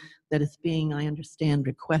 raise that is being, I understand,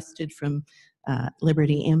 requested from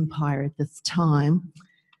Liberty Empire at this time.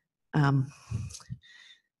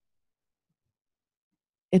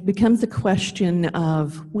 It becomes a question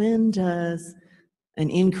of when does an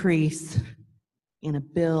increase in a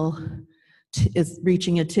bill is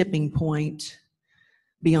reaching a tipping point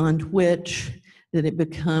beyond which that it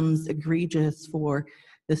becomes egregious for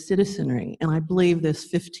the citizenry. And I believe this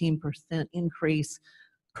 15% increase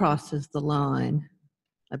crosses the line.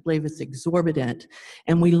 I believe it's exorbitant.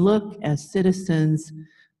 And we look as citizens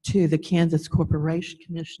to the Kansas Corporation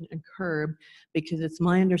Commission and CURB because it's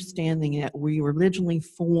my understanding that we were originally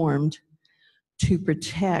formed to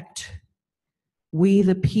protect we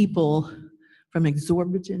the people from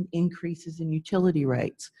exorbitant increases in utility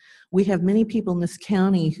rates. We have many people in this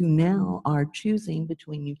county who now are choosing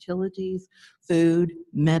between utilities, food,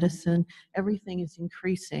 medicine. Everything is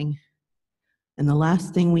increasing. And the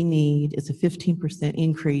last thing we need is a 15%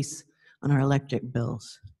 increase on our electric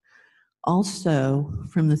bills. Also,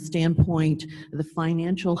 from the standpoint of the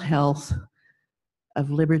financial health of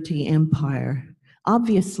Liberty Empire,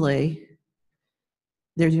 obviously,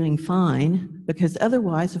 they're doing fine because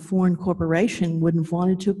otherwise a foreign corporation wouldn't have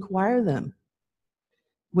wanted to acquire them,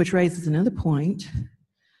 which raises another point.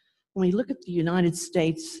 When we look at the United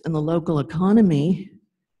States and the local economy,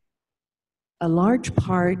 a large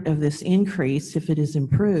part of this increase, if it is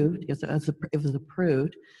improved, if it's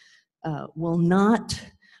approved, will not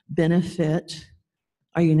benefit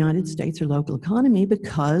our United States or local economy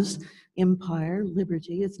because Empire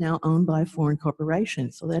Liberty is now owned by a foreign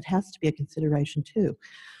corporation. So that has to be a consideration too.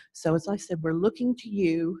 So as I said, we're looking to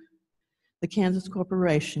you, the Kansas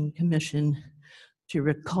Corporation Commission, to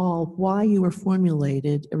recall why you were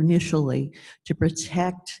formulated initially to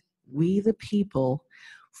protect we the people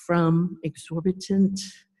from exorbitant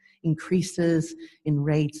increases in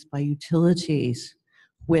rates by utilities,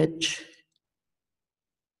 which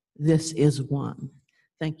this is one.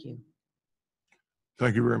 Thank you.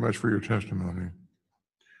 Thank you very much for your testimony.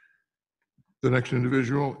 The next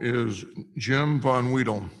individual is Jim Von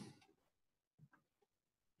Weedel.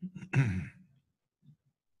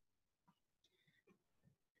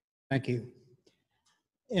 Thank you.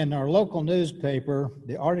 In our local newspaper,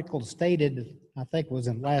 the article stated, I think it was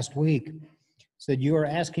in last week, said you are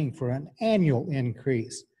asking for an annual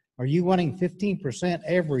increase. Are you wanting 15%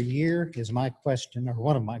 every year is my question, or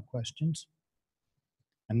one of my questions.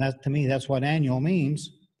 And that, to me, that's what annual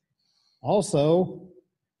means. Also,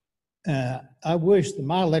 I wish that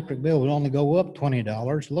my electric bill would only go up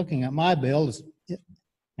 $20. Looking at my bill,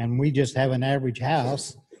 and we just have an average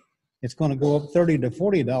house, it's going to go up $30 to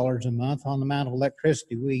 $40 a month on the amount of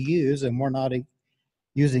electricity we use, and we're not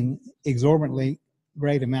using exorbitantly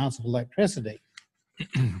great amounts of electricity.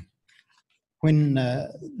 When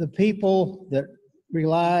the people that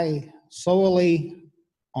rely solely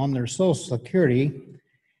on their Social Security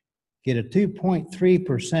get a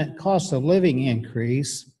 2.3% cost of living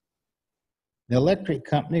increase, the electric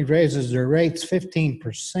company raises their rates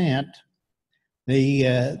 15%.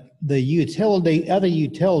 The other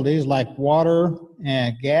utilities like water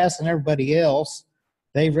and gas and everybody else,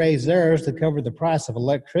 they raise theirs to cover the price of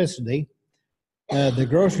electricity. The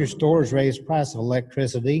grocery stores raise the price of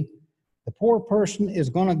electricity. The poor person is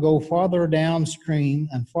going to go farther downstream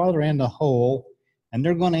and farther in the hole, and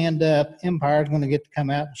they're going to end up, Empire's going to get to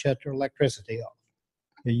come out and shut their electricity off.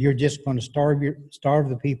 You're just going to starve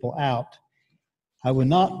the people out. I would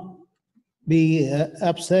not be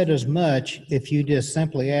upset as much if you just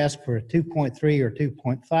simply ask for a 2.3 or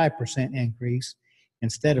 2.5% increase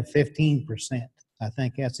instead of 15%. I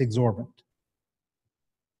think that's exorbitant.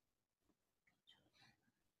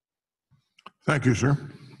 Thank you, sir.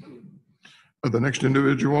 The next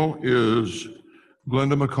individual is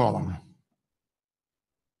Glenda McCollum.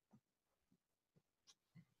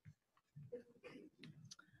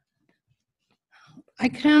 I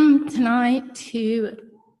come tonight to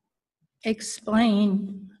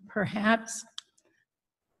explain perhaps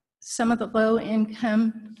some of the low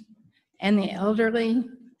income and the elderly,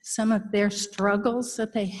 some of their struggles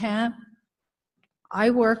that they have.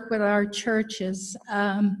 I work with our churches.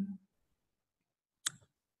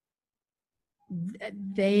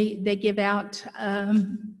 They give out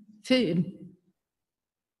food.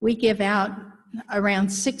 We give out around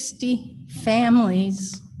 60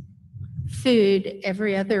 families food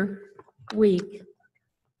every other week.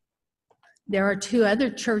 There are 2 other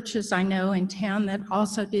churches I know in town that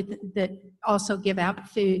also give out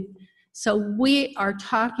food. So we are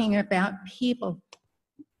talking about people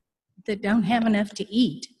that don't have enough to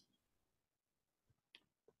eat.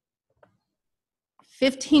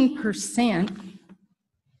 15%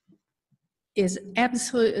 is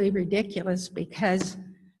absolutely ridiculous because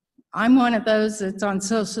I'm one of those that's on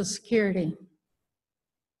Social Security.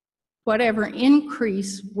 Whatever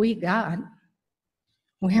increase we got,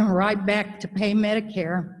 we went right back to pay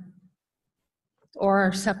Medicare or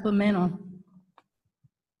our supplemental.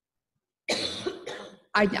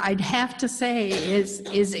 I'd have to say,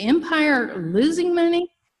 is Empire losing money?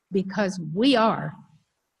 Because we are.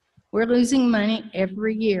 We're losing money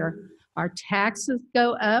every year. Our taxes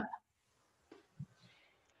go up.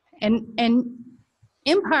 And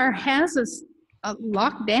Empire has us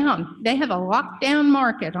locked down. They have a lockdown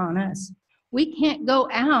market on us. We can't go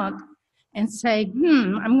out and say,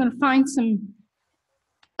 I'm going to find some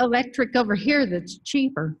electric over here that's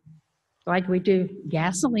cheaper, like we do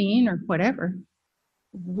gasoline or whatever.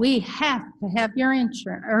 We have to have your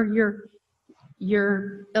insurance or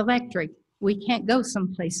your electric. We can't go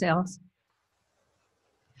someplace else.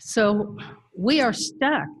 So we are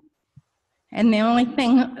stuck. And the only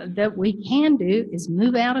thing that we can do is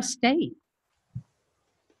move out of state.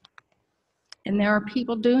 And there are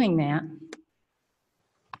people doing that.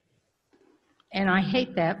 And I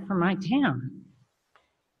hate that for my town.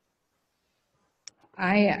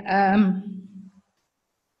 I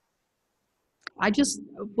just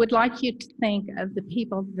would like you to think of the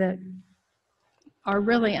people that are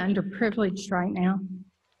really underprivileged right now.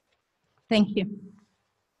 Thank you.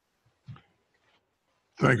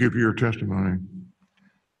 Thank you for your testimony.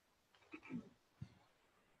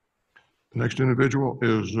 The next individual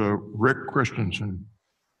is Rick Christensen.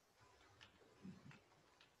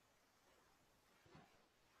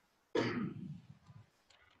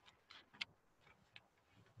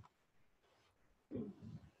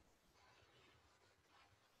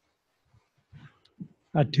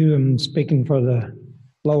 I too am speaking for the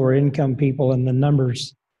lower income people, and the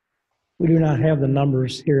numbers we do not have the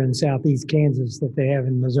numbers here in southeast Kansas that they have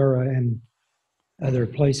in Missouri and other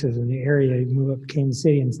places in the area. You move up to Kansas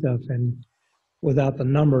City and stuff, and without the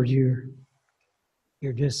numbers, you're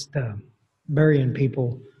just burying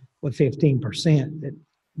people with 15%. That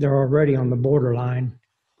they're already on the borderline.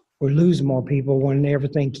 We lose more people when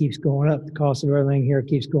everything keeps going up. The cost of everything here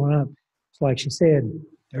keeps going up. It's like she said,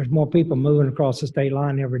 there's more people moving across the state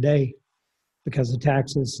line every day because of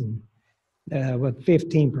taxes, and with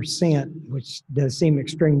 15%, which does seem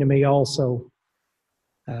extreme to me also,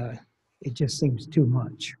 it just seems too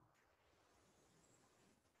much.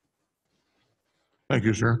 Thank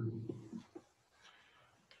you, sir.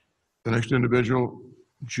 The next individual,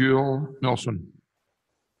 Jill Nelson.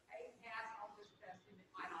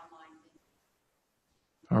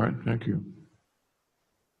 All right, thank you.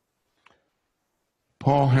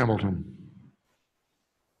 Paul Hamilton.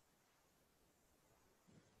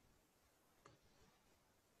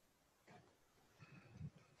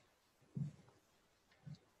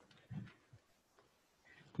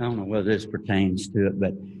 I don't know whether this pertains to it,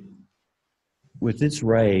 but with this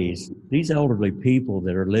raise, these elderly people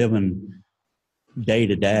that are living day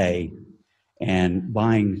to day and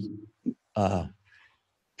buying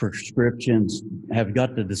prescriptions have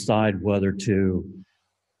got to decide whether to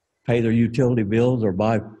pay their utility bills or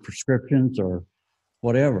buy prescriptions or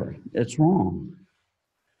whatever. It's wrong.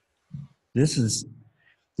 This is,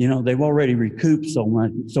 they've already recouped so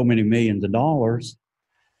many millions of dollars,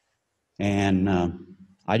 and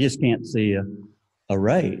I just can't see a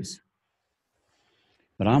raise.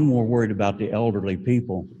 But I'm more worried about the elderly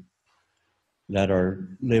people that are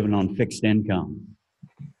living on fixed income.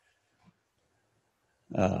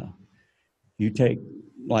 You take,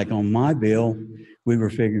 like on my bill, we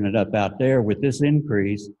were figuring it up out there. With this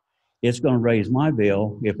increase, it's going to raise my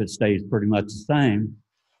bill, if it stays pretty much the same,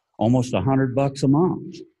 almost $100 a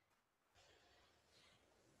month.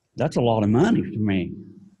 That's a lot of money for me.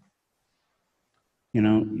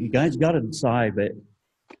 You guys got to decide, but,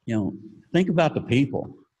 think about the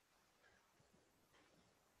people.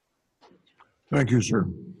 Thank you, sir.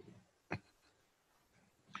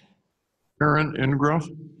 Karen Ingroff.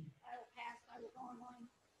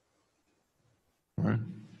 All right.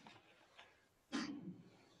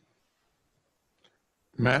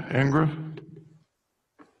 Matt Ingroff.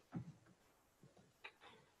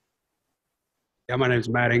 Yeah, my name is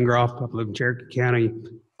Matt Ingroff. I've lived in Cherokee County,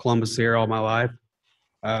 Columbus here all my life.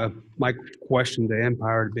 My question to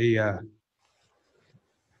Empire would be,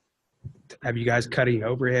 have you guys cut any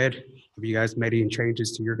overhead? Have you guys made any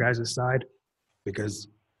changes to your guys' side? Because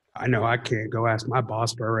I know I can't go ask my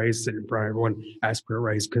boss for a raise, sit in front of everyone, ask for a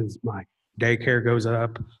raise because my daycare goes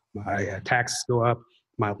up, my taxes go up,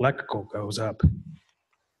 my electrical goes up.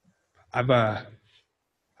 I've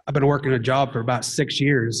been working a job for about 6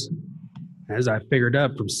 years. As I figured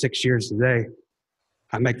up from 6 years today,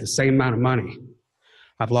 I make the same amount of money.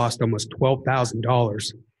 I've lost almost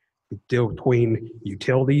 $12,000 deal between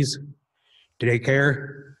utilities,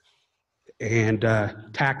 daycare, and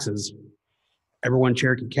taxes. Everyone in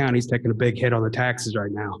Cherokee County is taking a big hit on the taxes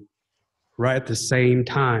right now. Right at the same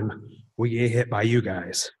time, we get hit by you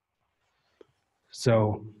guys.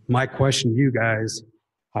 So my question to you guys,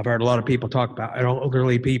 I've heard a lot of people talk about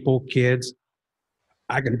elderly people, kids.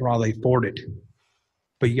 I can probably afford it,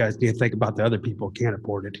 but you guys need to think about the other people who can't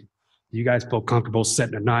afford it. You guys feel comfortable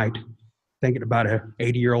sitting at night thinking about an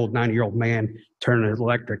 80-year-old, 90-year-old man turning his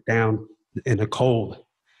electric down in the cold,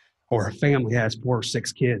 or a family has 4 or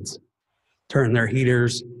 6 kids, turning their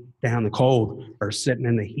heaters down in the cold, or sitting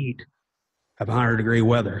in the heat of 100-degree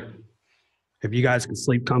weather. If you guys can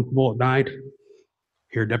sleep comfortable at night,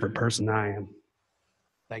 you're a different person than I am.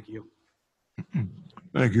 Thank you.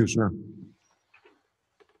 Thank you, sir.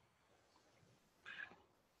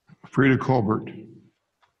 Frida Colbert.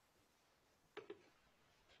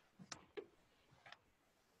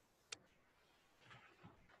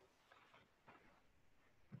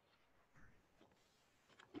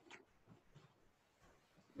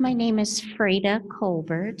 My name is Frida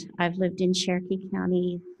Colbert. I've lived in Cherokee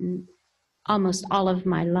County almost all of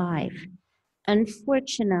my life.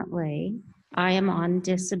 Unfortunately, I am on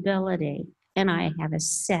disability and I have a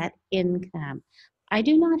set income. I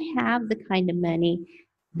do not have the kind of money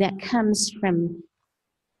that comes from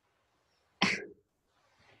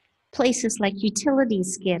places like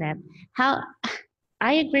utilities get up.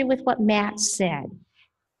 I agree with what Matt said.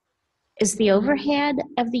 Is the overhead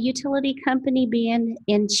of the utility company being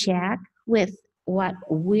in check with what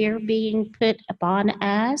we're being put upon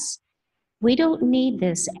us? We don't need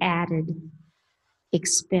this added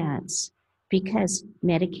expense because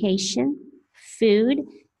medication, food,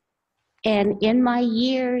 And in my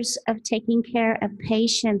years of taking care of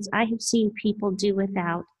patients, I have seen people do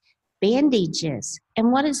without bandages.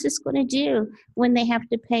 And what is this going to do when they have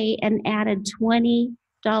to pay an added $20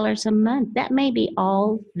 a month? That may be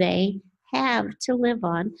all they have to live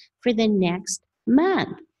on for the next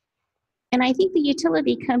month. And I think the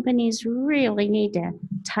utility companies really need to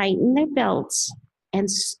tighten their belts and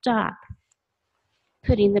stop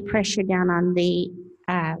putting the pressure down on the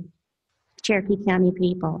Cherokee County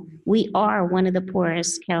people. We are one of the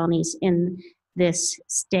poorest counties in this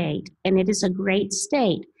state, and it is a great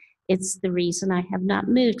state. It's the reason I have not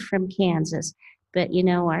moved from Kansas. But you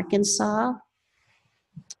know, Arkansas,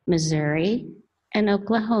 Missouri, and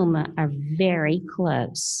Oklahoma are very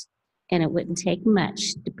close, and it wouldn't take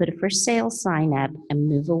much to put a for sale sign up and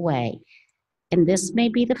move away. And this may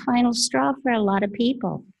be the final straw for a lot of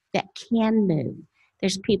people that can move.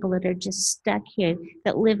 There's people that are just stuck here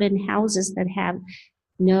that live in houses that have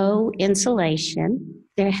no insulation.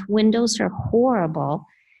 Their windows are horrible.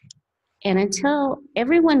 And until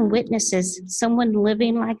everyone witnesses someone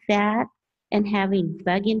living like that and having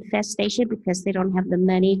bug infestation because they don't have the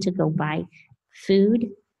money to go buy food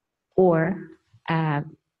or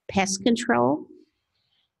pest control,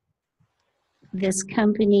 this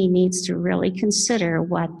company needs to really consider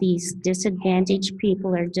what these disadvantaged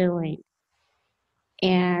people are doing.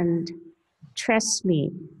 And trust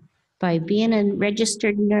me, by being a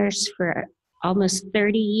registered nurse for almost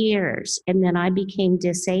 30 years, and then I became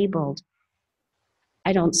disabled,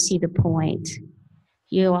 I don't see the point.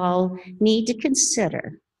 You all need to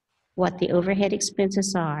consider what the overhead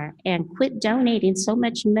expenses are and quit donating so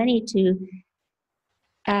much money to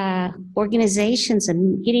organizations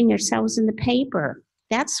and getting yourselves in the paper.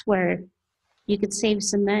 That's where you could save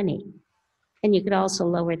some money. And you could also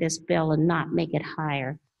lower this bill and not make it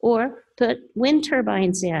higher. Or put wind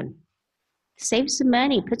turbines in. Save some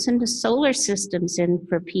money. Put some solar systems in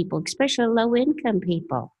for people, especially low-income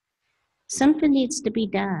people. Something needs to be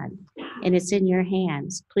done, and it's in your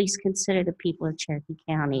hands. Please consider the people of Cherokee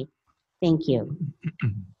County. Thank you.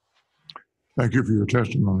 Thank you for your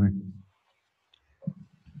testimony.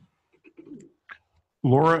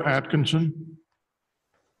 Laura Atkinson.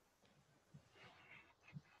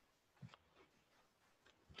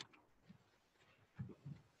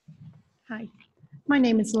 Hi, my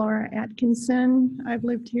name is Laura Atkinson. I've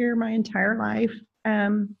lived here my entire life.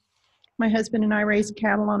 My husband and I raised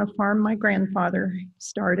cattle on a farm my grandfather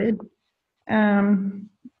started. Our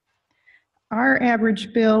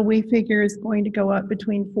average bill, we figure, is going to go up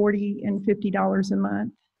between $40 and $50 a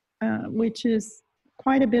month, which is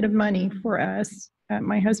quite a bit of money for us.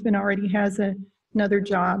 My husband already has another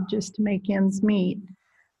job just to make ends meet.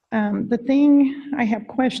 The thing I have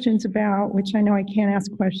questions about, which I know I can't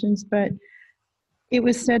ask questions, but it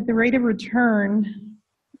was said the rate of return,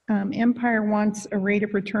 Empire wants a rate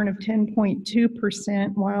of return of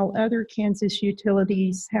 10.2%, while other Kansas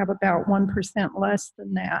utilities have about 1% less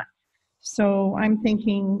than that. So I'm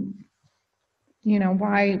thinking, you know,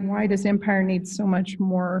 why does Empire need so much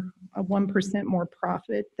more, a 1% more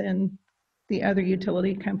profit than the other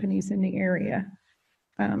utility companies in the area?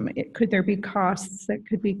 Could there be costs that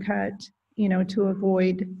could be cut, you know, to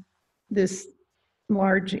avoid this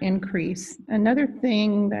large increase? Another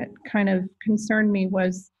thing that kind of concerned me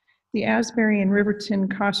was the Asbury and Riverton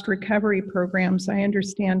cost recovery programs. I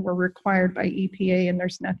understand were required by EPA and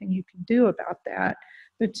there's nothing you can do about that.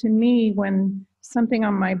 But to me, when something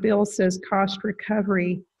on my bill says cost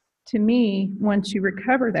recovery, to me, once you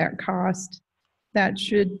recover that cost, that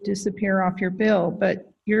should disappear off your bill.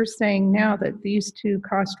 But you're saying now that these two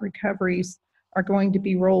cost recoveries are going to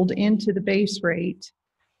be rolled into the base rate,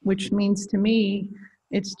 which means to me,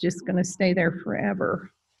 it's just going to stay there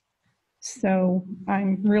forever. So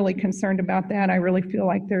I'm really concerned about that. I really feel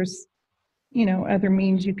like there's, you know, other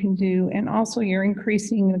means you can do. And also you're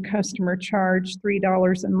increasing the customer charge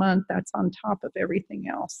 $3 a month. That's on top of everything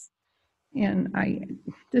else. And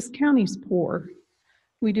this county's poor.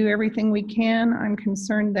 We do everything we can. I'm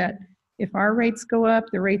concerned that if our rates go up,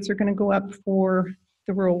 the rates are going to go up for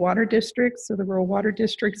the rural water districts. So the rural water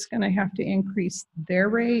district's going to have to increase their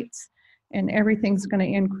rates and everything's going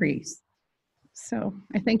to increase. So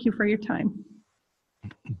I thank you for your time.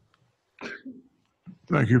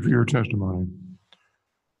 Thank you for your testimony.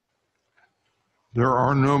 There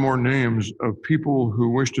are no more names of people who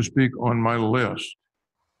wish to speak on my list.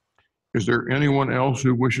 Is there anyone else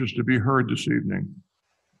who wishes to be heard this evening?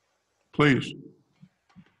 Please.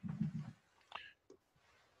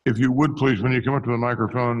 If you would please, when you come up to the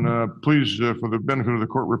microphone, please, for the benefit of the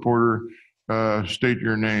court reporter, state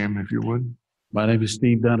your name, if you would. My name is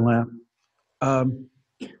Steve Dunlap.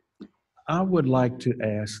 I would like to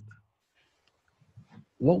ask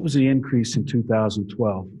what was the increase in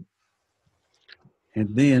 2012?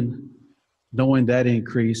 And then, knowing that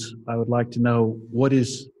increase, I would like to know what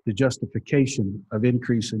is the justification of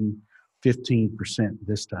increasing 15%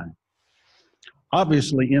 this time?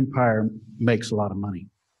 Obviously, Empire makes a lot of money,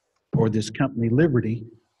 or this company, Liberty,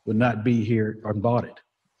 would not be here or bought it.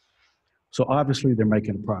 So obviously, they're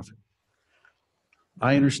making a profit.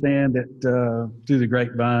 I understand that through the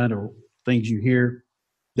grapevine or things you hear,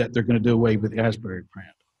 that they're going to do away with the Asbury plant.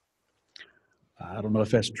 I don't know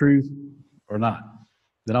if that's true or not.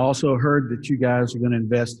 Then I also heard that you guys are going to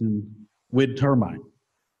invest in wind turbine.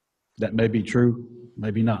 That may be true,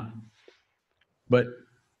 maybe not. But,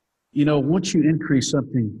 you know, once you increase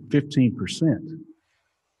something 15%,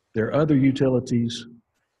 there are other utilities,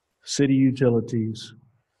 city utilities,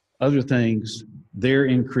 other things, their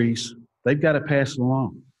increase, they've got to pass it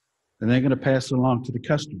along. And they're going to pass it along to the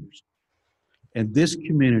customers. And this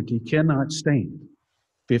community cannot stand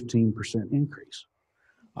 15% increase.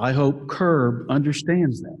 I hope CURB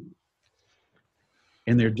understands that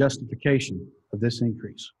in their justification of this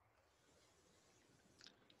increase.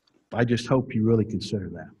 I just hope you really consider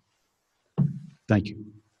that. Thank you.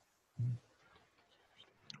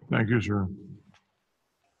 Thank you, sir.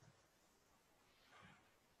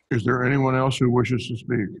 Is there anyone else who wishes to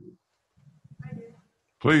speak?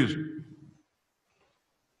 Please.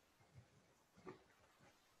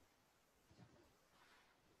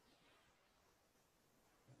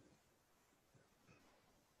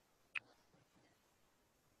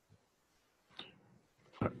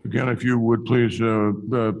 Again, if you would please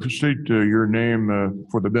state your name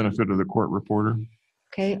for the benefit of the court reporter.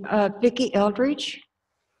 Okay, Vicki Eldridge.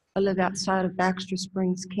 I live outside of Baxter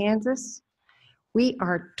Springs, Kansas. We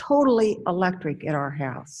are totally electric at our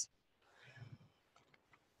house.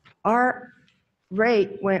 Our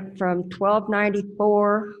rate went from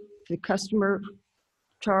 $12.94 the customer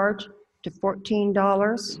charge to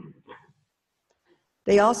 $14.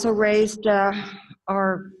 They also raised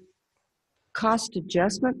our cost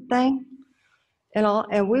adjustment thing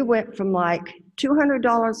and we went from like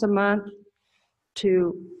 $200 a month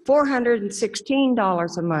to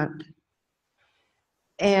 $416 a month.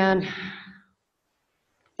 And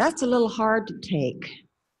that's a little hard to take.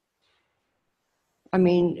 I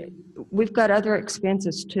mean, we've got other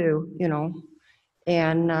expenses too, you know,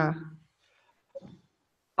 and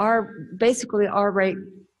basically our rate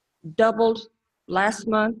doubled last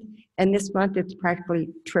month, and this month it's practically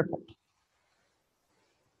tripled.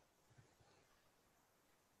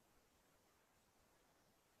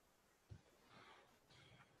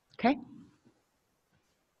 Okay.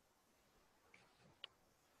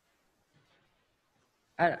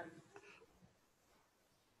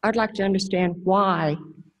 I'd like to understand why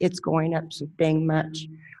it's going up so dang much.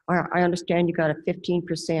 I understand you got a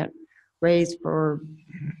 15% raise for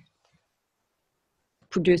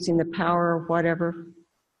producing the power or whatever,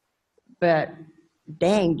 but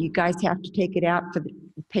dang, do you guys have to take it out for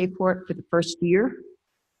pay for it for the first year?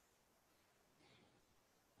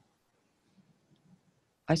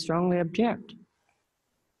 I strongly object.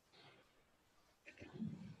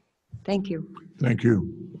 Thank you. Thank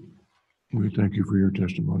you. We thank you for your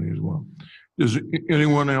testimony as well. Does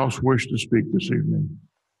anyone else wish to speak this evening?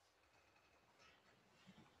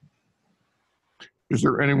 Is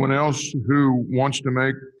there anyone else who wants to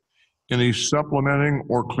make any supplementing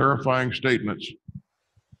or clarifying statements?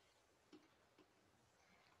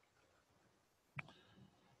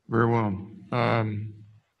 Very well.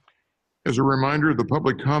 As a reminder, the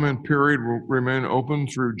public comment period will remain open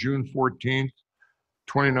through June 14th,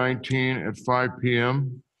 2019 at 5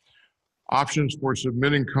 p.m. Options for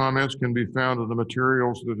submitting comments can be found in the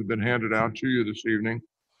materials that have been handed out to you this evening.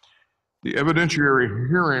 The evidentiary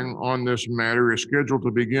hearing on this matter is scheduled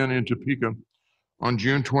to begin in Topeka on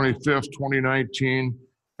June 25th, 2019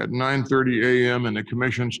 at 9:30 a.m. in the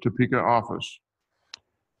Commission's Topeka office.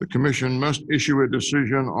 The Commission must issue a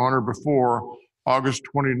decision on or before August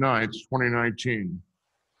 29th, 2019.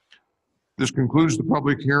 This concludes the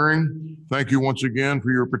public hearing. Thank you once again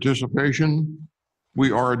for your participation. We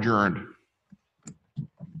are adjourned.